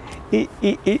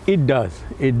 It does.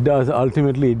 It does.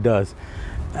 Ultimately, it does.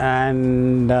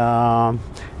 And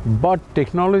but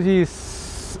technology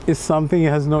is something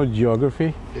that has no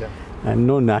geography and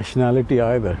no nationality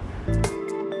either.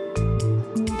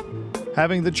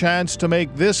 Having the chance to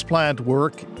make this plant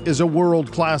work is a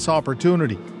world-class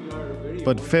opportunity,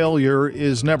 but failure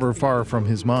is never far from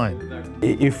his mind.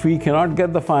 If we cannot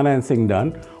get the financing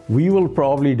done, we will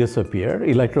probably disappear.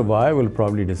 Electrovaya will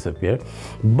probably disappear,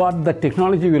 but the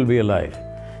technology will be alive.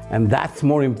 And that's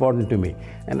more important to me.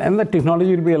 And the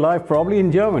technology will be alive probably in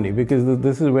Germany, because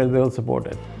this is where they'll support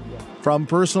it. From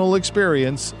personal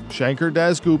experience, Shankar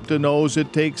Das Gupta knows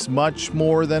it takes much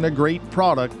more than a great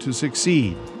product to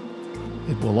succeed.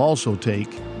 It will also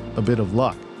take a bit of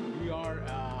luck.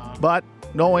 But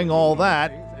knowing all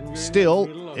that,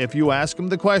 still, if you ask him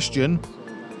the question,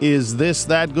 is this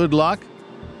that good luck?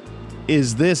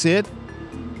 Is this it?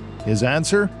 His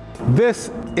answer? This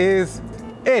is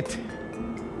it.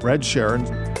 Red Sharon,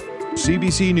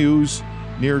 CBC News,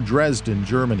 near Dresden,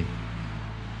 Germany.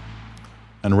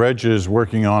 And Reg is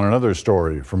working on another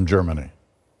story from Germany.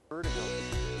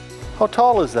 How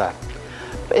tall is that?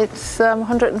 It's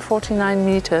 149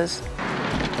 meters.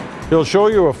 He'll show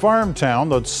you a farm town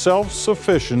that's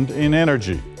self-sufficient in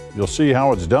energy. You'll see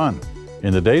how it's done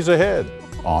in the days ahead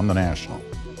on The National.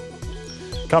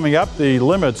 Coming up, the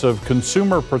limits of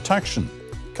consumer protection.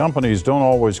 Companies don't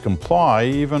always comply,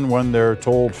 even when they're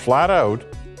told flat out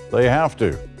they have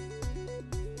to.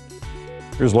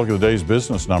 Here's a look at the day's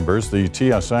business numbers. The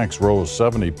TSX rose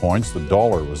 70 points. The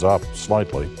dollar was up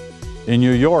slightly. In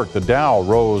New York, the Dow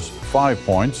rose 5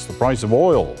 points. The price of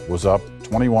oil was up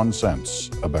 21 cents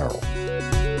a barrel.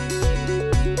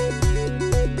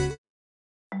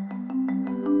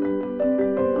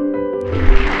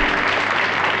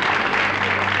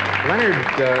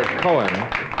 Leonard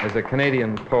Cohen is a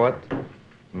Canadian poet,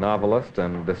 novelist,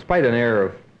 and despite an air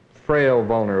of frail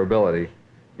vulnerability,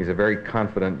 he's a very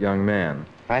confident young man.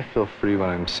 I feel free when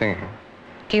I'm singing.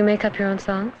 Do you make up your own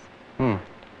songs?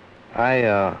 I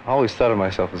always thought of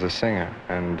myself as a singer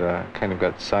and kind of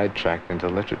got sidetracked into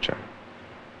literature.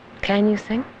 Can you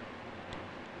sing?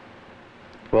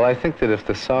 Well, I think that if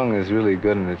the song is really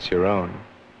good and it's your own,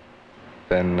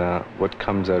 then what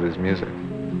comes out is music.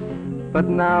 But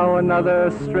now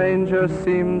another stranger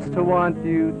seems to want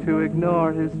you to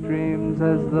ignore his dreams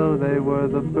as though they were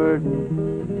the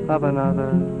burden of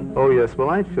another. Oh, yes. Well,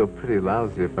 I'd feel pretty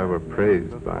lousy if I were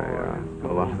praised by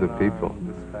a lot of the people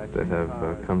that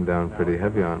have come down pretty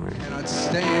heavy on me. Cannot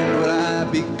stand what I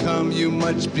become. You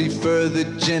much prefer the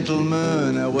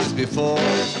gentleman I was before.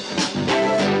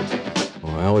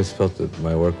 Well, I always felt that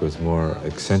my work was more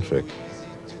eccentric,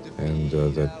 and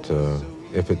that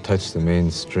if it touched the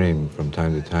mainstream from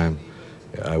time to time,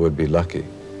 I would be lucky.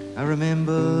 I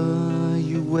remember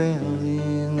you well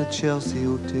in the Chelsea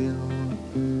Hotel.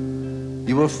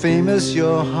 You were famous,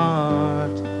 your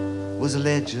heart was a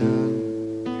legend.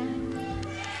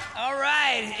 All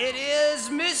right, it is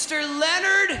Mr.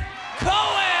 Leonard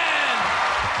Cohen!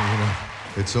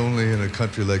 It's only in a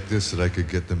country like this that I could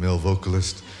get the male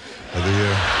vocalist of the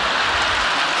year.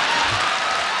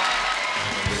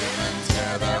 Women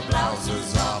tear their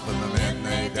blouses off and the men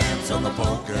they dance on the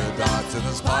polka dots, and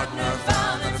his partner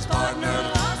found and his partner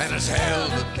lost, and his hell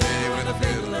to pay when the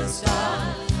fiddler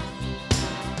stops.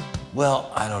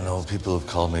 Well, I don't know. People have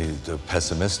called me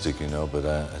pessimistic, you know, but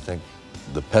I think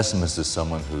the pessimist is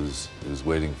someone who's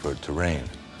waiting for it to rain,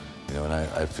 you know, and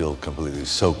I feel completely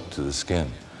soaked to the skin.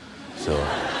 So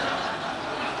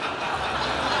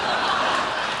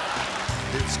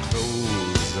it's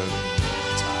clothes and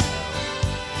tile.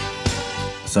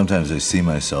 Sometimes I see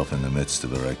myself in the midst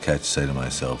of it, or I catch sight of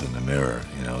myself in the mirror,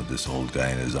 you know, this old guy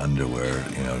in his underwear,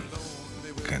 you know,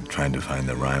 kind of trying to find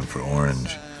the rhyme for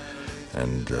orange,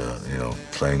 and, you know,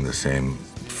 playing the same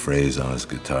phrase on his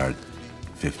guitar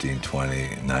 15,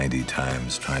 20, 90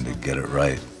 times, trying to get it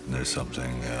right. And there's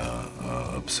something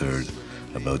absurd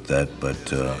about that, but,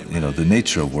 you know, the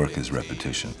nature of work is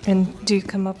repetition. And do you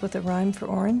come up with a rhyme for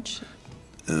orange?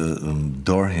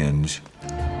 Door hinge.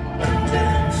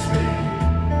 Dance me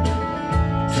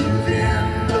to the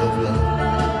end of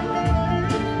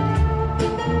love.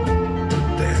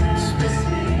 Dance me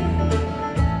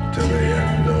to the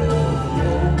end of love.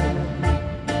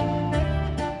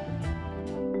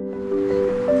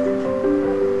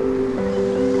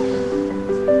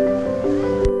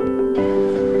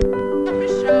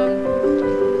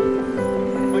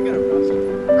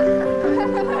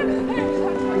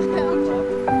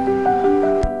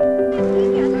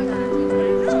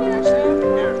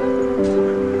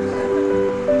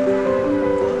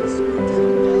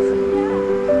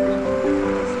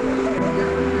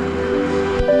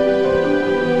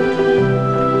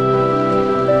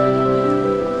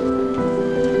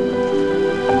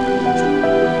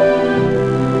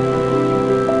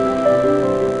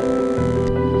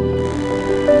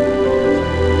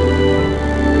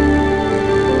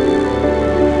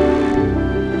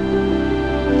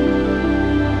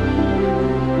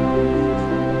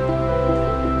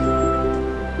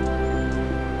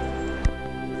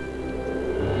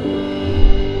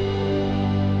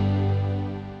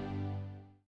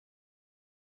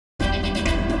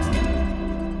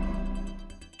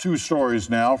 Two stories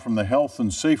now from the health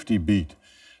and safety beat.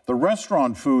 The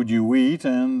restaurant food you eat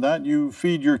and that you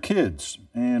feed your kids,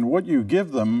 and what you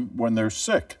give them when they're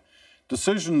sick.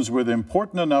 Decisions with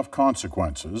important enough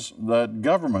consequences that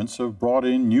governments have brought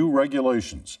in new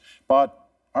regulations. But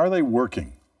are they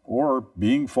working or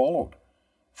being followed?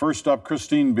 First up,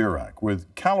 Christine Birak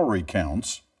with calorie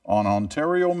counts on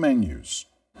Ontario menus.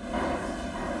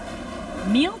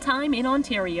 Mealtime in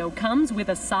Ontario comes with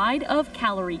a side of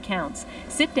calorie counts.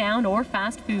 Sit-down or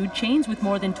fast food chains with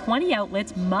more than 20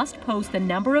 outlets must post the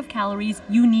number of calories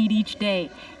you need each day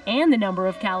and the number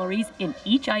of calories in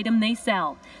each item they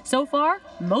sell. So far,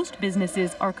 most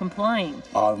businesses are complying.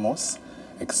 Almost,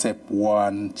 except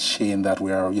one chain that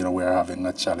we're having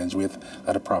a challenge with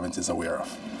that the province is aware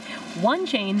of. One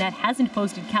chain that hasn't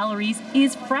posted calories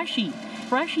is Freshie.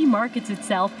 Freshie markets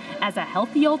itself as a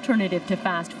healthy alternative to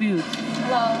fast food.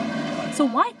 Hello. So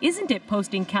why isn't it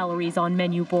posting calories on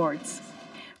menu boards?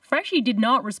 Freshie did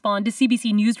not respond to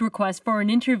CBC News requests for an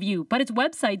interview, but its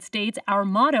website states our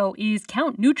motto is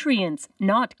count nutrients,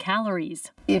 not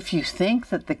calories. If you think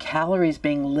that the calories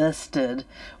being listed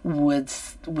would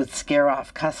scare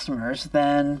off customers,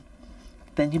 then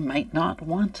you might not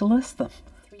want to list them.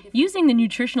 Using the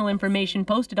nutritional information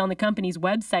posted on the company's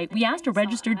website, we asked a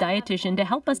registered dietitian to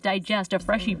help us digest a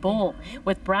Freshie bowl.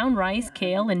 With brown rice,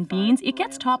 kale, and beans, it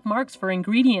gets top marks for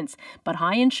ingredients, but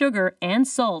high in sugar and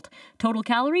salt. Total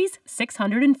calories,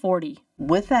 640.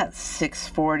 With that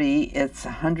 640, it's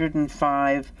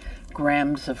 105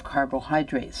 grams of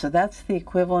carbohydrate. So that's the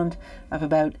equivalent of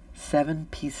about 7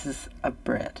 pieces of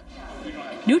bread.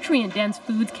 Nutrient-dense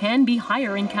foods can be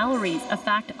higher in calories, a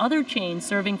fact other chains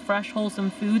serving fresh, wholesome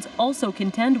foods also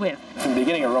contend with. From the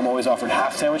beginning, Aroma always offered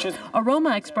half sandwiches.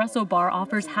 Aroma Espresso Bar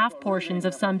offers half portions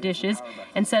of some dishes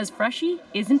and says Freshie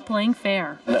isn't playing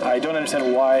fair. I don't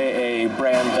understand why a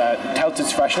brand that touts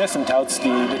its freshness and touts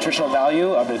the nutritional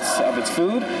value of its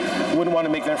food wouldn't want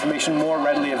to make their information more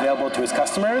readily available to its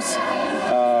customers.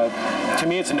 To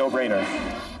me, it's a no-brainer.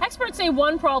 Experts say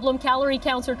one problem calorie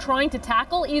counts are trying to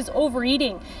tackle is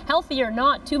overeating. Healthy or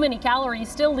not, too many calories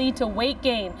still lead to weight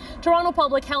gain. Toronto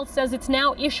Public Health says it's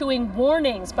now issuing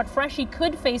warnings, but Freshie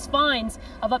could face fines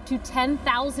of up to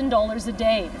 $10,000 a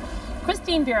day.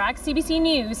 Christine Birak, CBC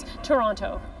News,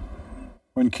 Toronto.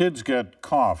 When kids get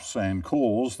coughs and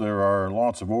colds, there are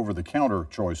lots of over-the-counter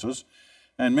choices,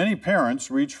 and many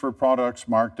parents reach for products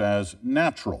marked as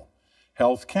natural.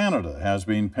 Health Canada has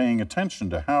been paying attention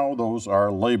to how those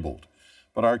are labeled.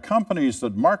 but are companies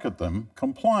that market them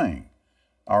complying?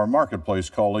 Our marketplace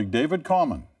colleague David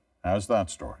Common has that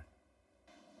story.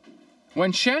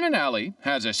 When Shannon Alley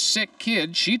has a sick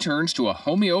kid, she turns to a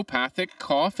homeopathic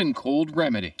cough and cold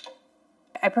remedy.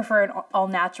 I prefer an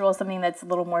all-natural, something that's a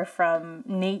little more from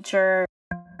nature.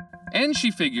 And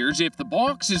she figures if the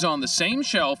box is on the same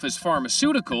shelf as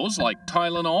pharmaceuticals like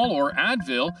Tylenol or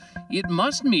Advil, it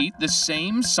must meet the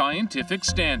same scientific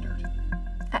standard.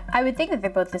 I would think that they're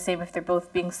both the same if they're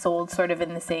both being sold sort of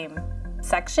in the same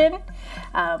section,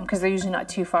 because they're usually not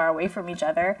too far away from each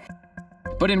other.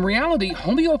 But in reality,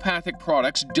 homeopathic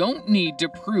products don't need to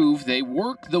prove they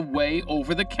work the way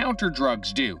over-the-counter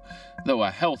drugs do. Though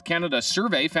a Health Canada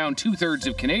survey found 2/3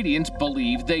 of Canadians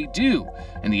believe they do.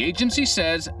 And the agency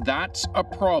says that's a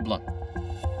problem.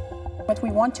 What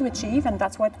we want to achieve, and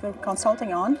that's what we're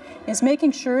consulting on, is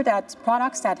making sure that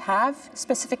products that have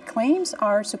specific claims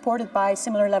are supported by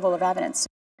similar level of evidence.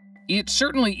 It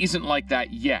certainly isn't like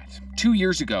that yet. 2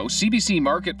 years ago, CBC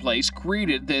Marketplace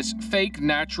created this fake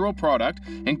natural product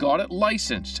and got it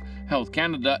licensed. Health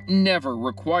Canada never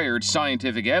required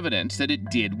scientific evidence that it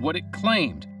did what it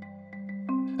claimed.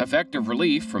 Effective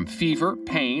relief from fever,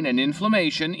 pain, and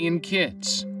inflammation in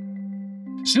kids.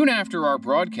 Soon after our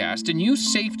broadcast, a new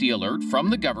safety alert from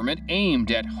the government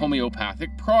aimed at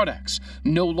homeopathic products,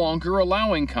 no longer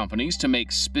allowing companies to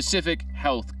make specific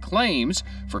health claims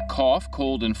for cough,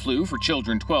 cold, and flu for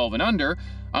children 12 and under,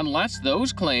 unless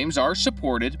those claims are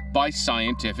supported by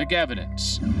scientific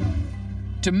evidence.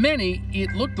 To many,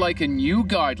 it looked like a new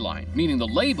guideline, meaning the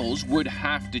labels would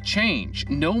have to change.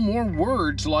 No more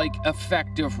words like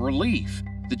effective relief.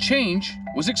 The change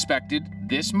was expected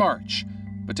this March.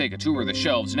 But take a tour of the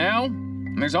shelves now,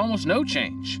 and there's almost no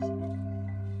change.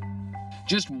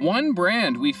 Just one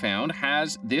brand we found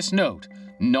has this note,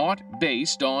 not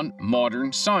based on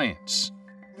modern science.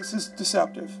 This is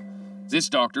deceptive. This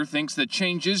doctor thinks that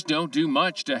changes don't do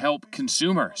much to help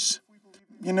consumers.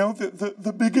 You know,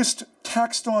 the biggest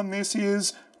text on this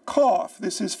is cough.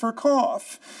 This is for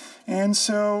cough. And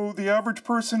so the average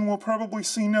person will probably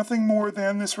see nothing more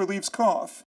than this relieves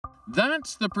cough.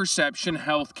 That's the perception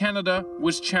Health Canada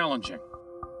was challenging.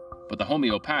 But the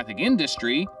homeopathic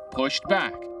industry pushed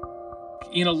back.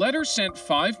 In a letter sent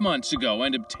 5 months ago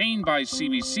and obtained by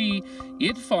CBC,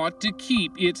 it fought to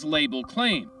keep its label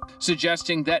claim,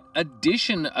 suggesting that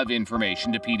addition of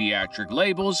information to pediatric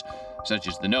labels, such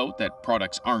as the note that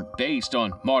products aren't based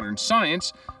on modern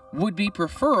science, would be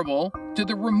preferable to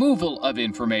the removal of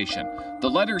information. The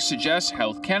letter suggests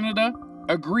Health Canada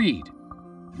agreed.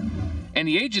 And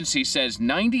the agency says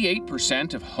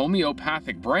 98% of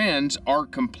homeopathic brands are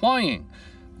complying,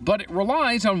 but it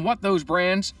relies on what those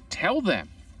brands tell them,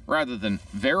 rather than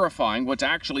verifying what's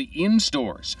actually in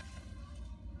stores.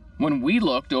 When we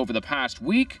looked over the past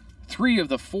week, 3 of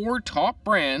the 4 top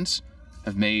brands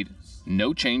have made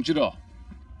no change at all.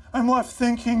 I'm left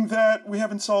thinking that we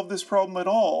haven't solved this problem at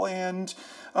all, and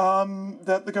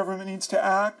that the government needs to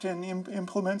act and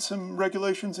implement some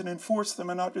regulations and enforce them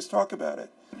and not just talk about it.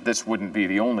 This wouldn't be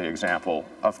the only example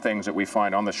of things that we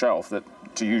find on the shelf that,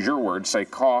 to use your words, say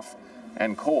cough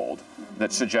and cold,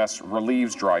 that suggests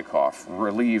relieves dry cough,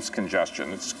 relieves congestion.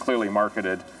 It's clearly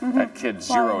marketed at kids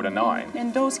 0 to 9.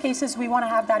 In those cases, we want to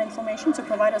have that information, so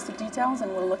provide us the details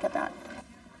and we'll look at that.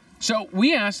 So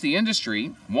we asked the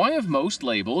industry, why have most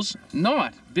labels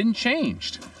not been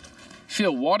changed?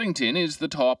 Phil Waddington is the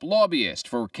top lobbyist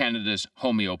for Canada's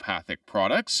homeopathic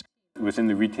products. Within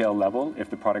the retail level, if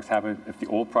the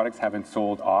old products haven't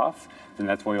sold off, then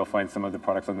that's why you'll find some of the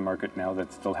products on the market now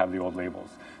that still have the old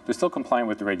labels. They're still compliant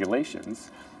with the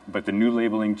regulations, but the new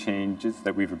labeling changes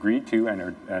that we've agreed to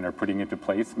and are putting into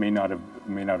place may not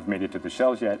have made it to the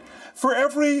shelves yet. For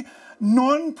every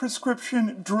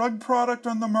non-prescription drug product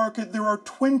on the market, there are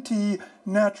 20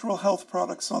 natural health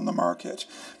products on the market,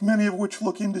 many of which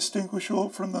look indistinguishable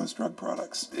from those drug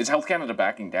products. Is Health Canada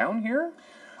backing down here?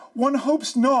 One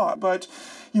hopes not, but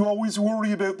you always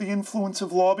worry about the influence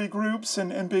of lobby groups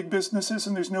and big businesses,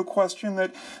 and there's no question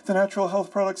that the natural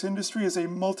health products industry is a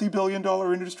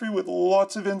multi-billion-dollar industry with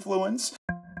lots of influence.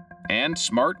 And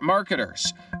smart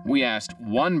marketers. We asked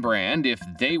one brand if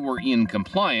they were in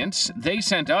compliance. They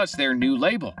sent us their new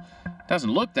label.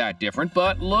 Doesn't look that different,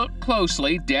 but look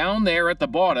closely down there at the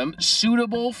bottom,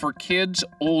 suitable for kids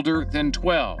older than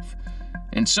 12.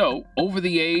 And so, over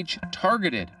the age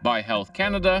targeted by Health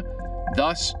Canada,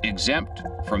 thus exempt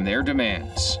from their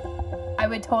demands. I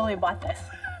would totally bought this.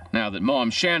 Now that Mom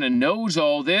Shannon knows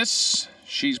all this,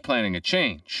 she's planning a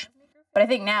change. But I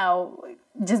think now,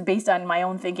 just based on my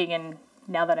own thinking and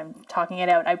now that I'm talking it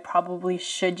out, I probably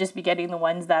should just be getting the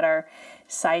ones that are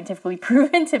scientifically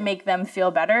proven to make them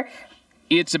feel better.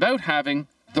 It's about having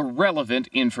the relevant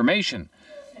information,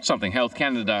 something Health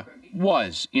Canada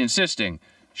was insisting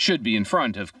should be in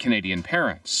front of Canadian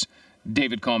parents.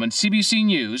 David Coleman, CBC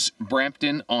News,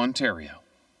 Brampton, Ontario.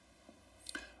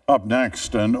 Up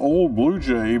next, an old Blue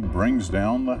Jay brings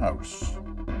down the house.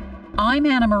 I'm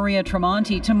Anna Maria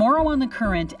Tremonti. Tomorrow on The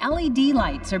Current, LED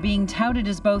lights are being touted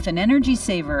as both an energy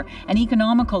saver and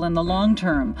economical in the long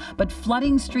term. But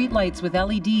flooding streetlights with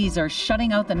LEDs are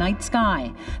shutting out the night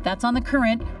sky. That's on The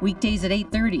Current, weekdays at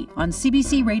 8:30 on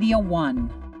CBC Radio 1.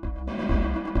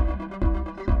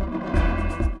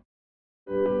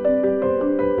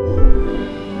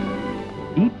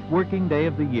 Each working day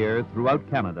of the year throughout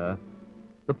Canada,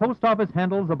 the post office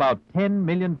handles about 10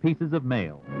 million pieces of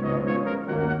mail.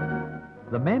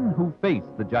 The men who face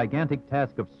the gigantic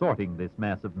task of sorting this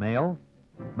mass of mail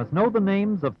must know the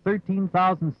names of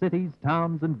 13,000 cities,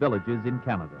 towns, and villages in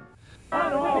Canada.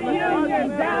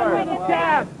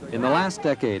 In the last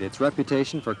decade, its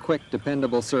reputation for quick,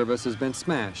 dependable service has been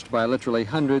smashed by literally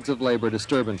hundreds of labor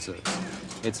disturbances.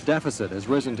 Its deficit has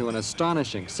risen to an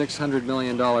astonishing $600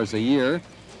 million a year,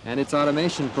 and its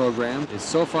automation program is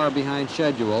so far behind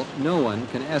schedule, no one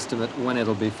can estimate when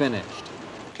it'll be finished.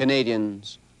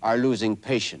 Canadians are losing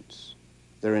patience.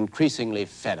 They're increasingly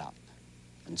fed up,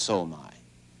 and so am I.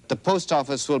 The post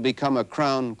office will become a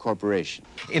crown corporation.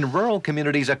 In rural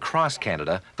communities across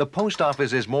Canada, the post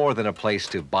office is more than a place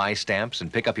to buy stamps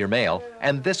and pick up your mail,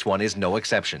 and this one is no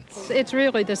exception. It's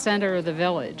really the center of the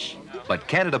village. But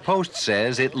Canada Post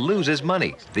says it loses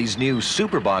money. These new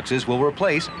super boxes will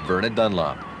replace Vernon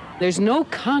Dunlop. There's no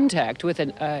contact with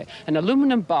an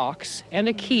aluminum box and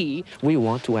a key. We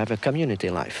want to have a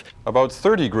community life. About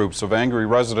 30 groups of angry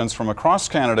residents from across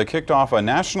Canada kicked off a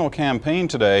national campaign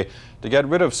today to get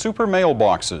rid of super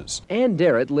mailboxes. Ann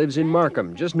Derrett lives in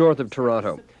Markham, just north of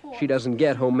Toronto. She doesn't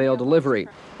get home mail delivery.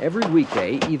 Every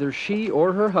weekday, either she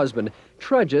or her husband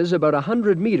trudges about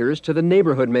 100 meters to the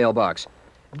neighborhood mailbox.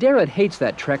 Derrett hates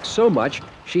that trek so much,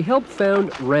 she helped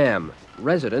found RAM,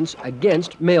 Residents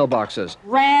Against Mailboxes.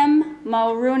 RAM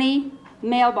Mulrooney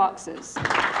mailboxes.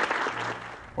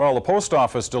 Well, the post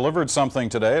office delivered something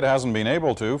today it hasn't been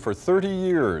able to for 30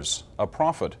 years, a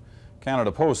profit.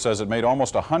 Canada Post says it made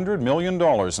almost $100 million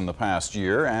in the past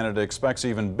year, and it expects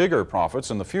even bigger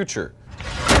profits in the future.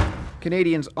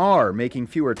 Canadians are making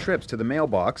fewer trips to the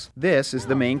mailbox. This is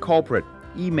the main culprit,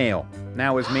 email,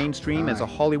 now as mainstream as a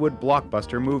Hollywood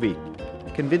blockbuster movie.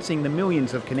 Convincing the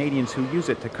millions of Canadians who use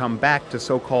it to come back to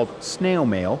so-called snail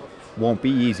mail won't be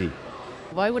easy.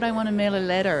 Why would I want to mail a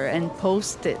letter and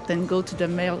post it, then go to the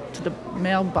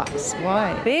mailbox?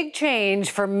 Why? Big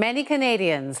change for many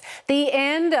Canadians. The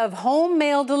end of home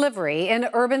mail delivery in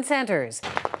urban centers.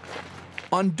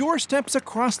 On doorsteps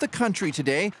across the country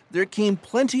today, there came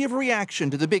plenty of reaction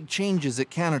to the big changes at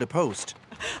Canada Post.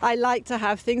 I like to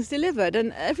have things delivered,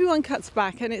 and everyone cuts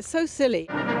back, and it's so silly.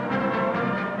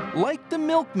 Like the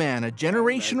milkman a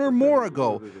generation or more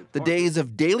ago, the days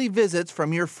of daily visits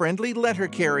from your friendly letter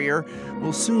carrier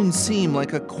will soon seem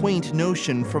like a quaint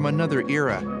notion from another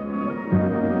era.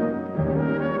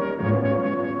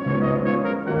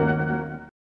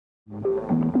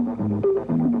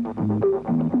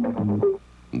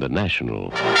 The National.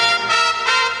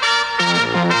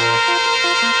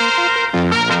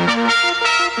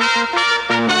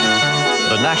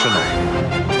 The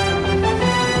National.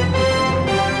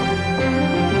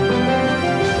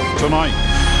 Tonight,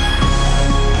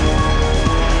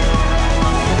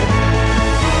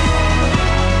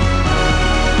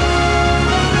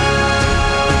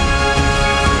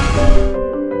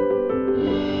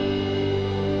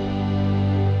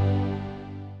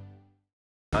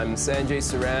 I'm Sanjay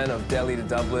Saran of Delhi to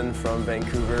Dublin from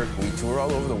Vancouver. We tour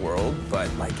all over the world,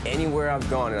 but like anywhere I've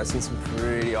gone, and I've seen some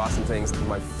pretty awesome things,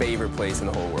 my favorite place in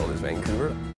the whole world is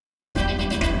Vancouver.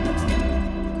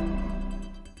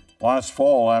 last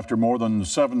fall, after more than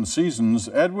 7 seasons,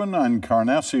 Edwin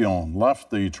Encarnacion left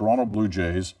the Toronto Blue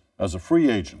Jays as a free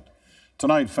agent.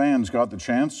 Tonight, fans got the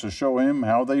chance to show him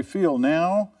how they feel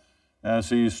now as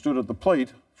he stood at the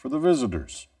plate for the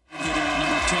visitors.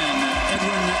 Number 10,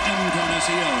 Edwin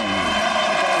Encarnacion.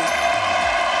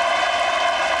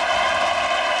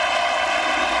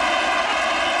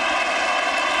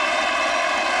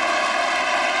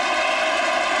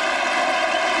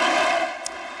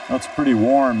 That's pretty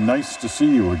warm. Nice to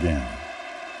see you again.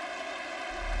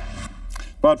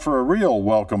 But for a real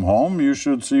welcome home, you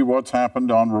should see what's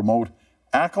happened on remote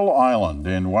Achill Island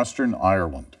in Western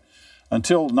Ireland.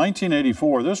 Until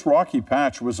 1984, this rocky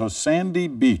patch was a sandy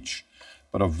beach,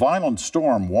 but a violent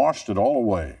storm washed it all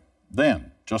away.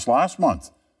 Then, just last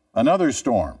month, another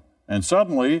storm, and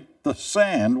suddenly the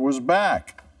sand was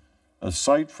back. a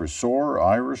sight for sore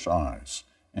Irish eyes,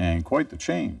 and quite the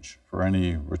change for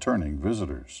any returning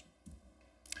visitors.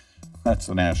 That's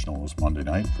The National this Monday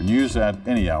night. For news at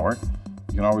any hour,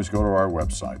 you can always go to our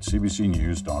website,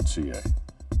 cbcnews.ca.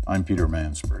 I'm Peter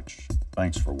Mansbridge.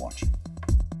 Thanks for watching.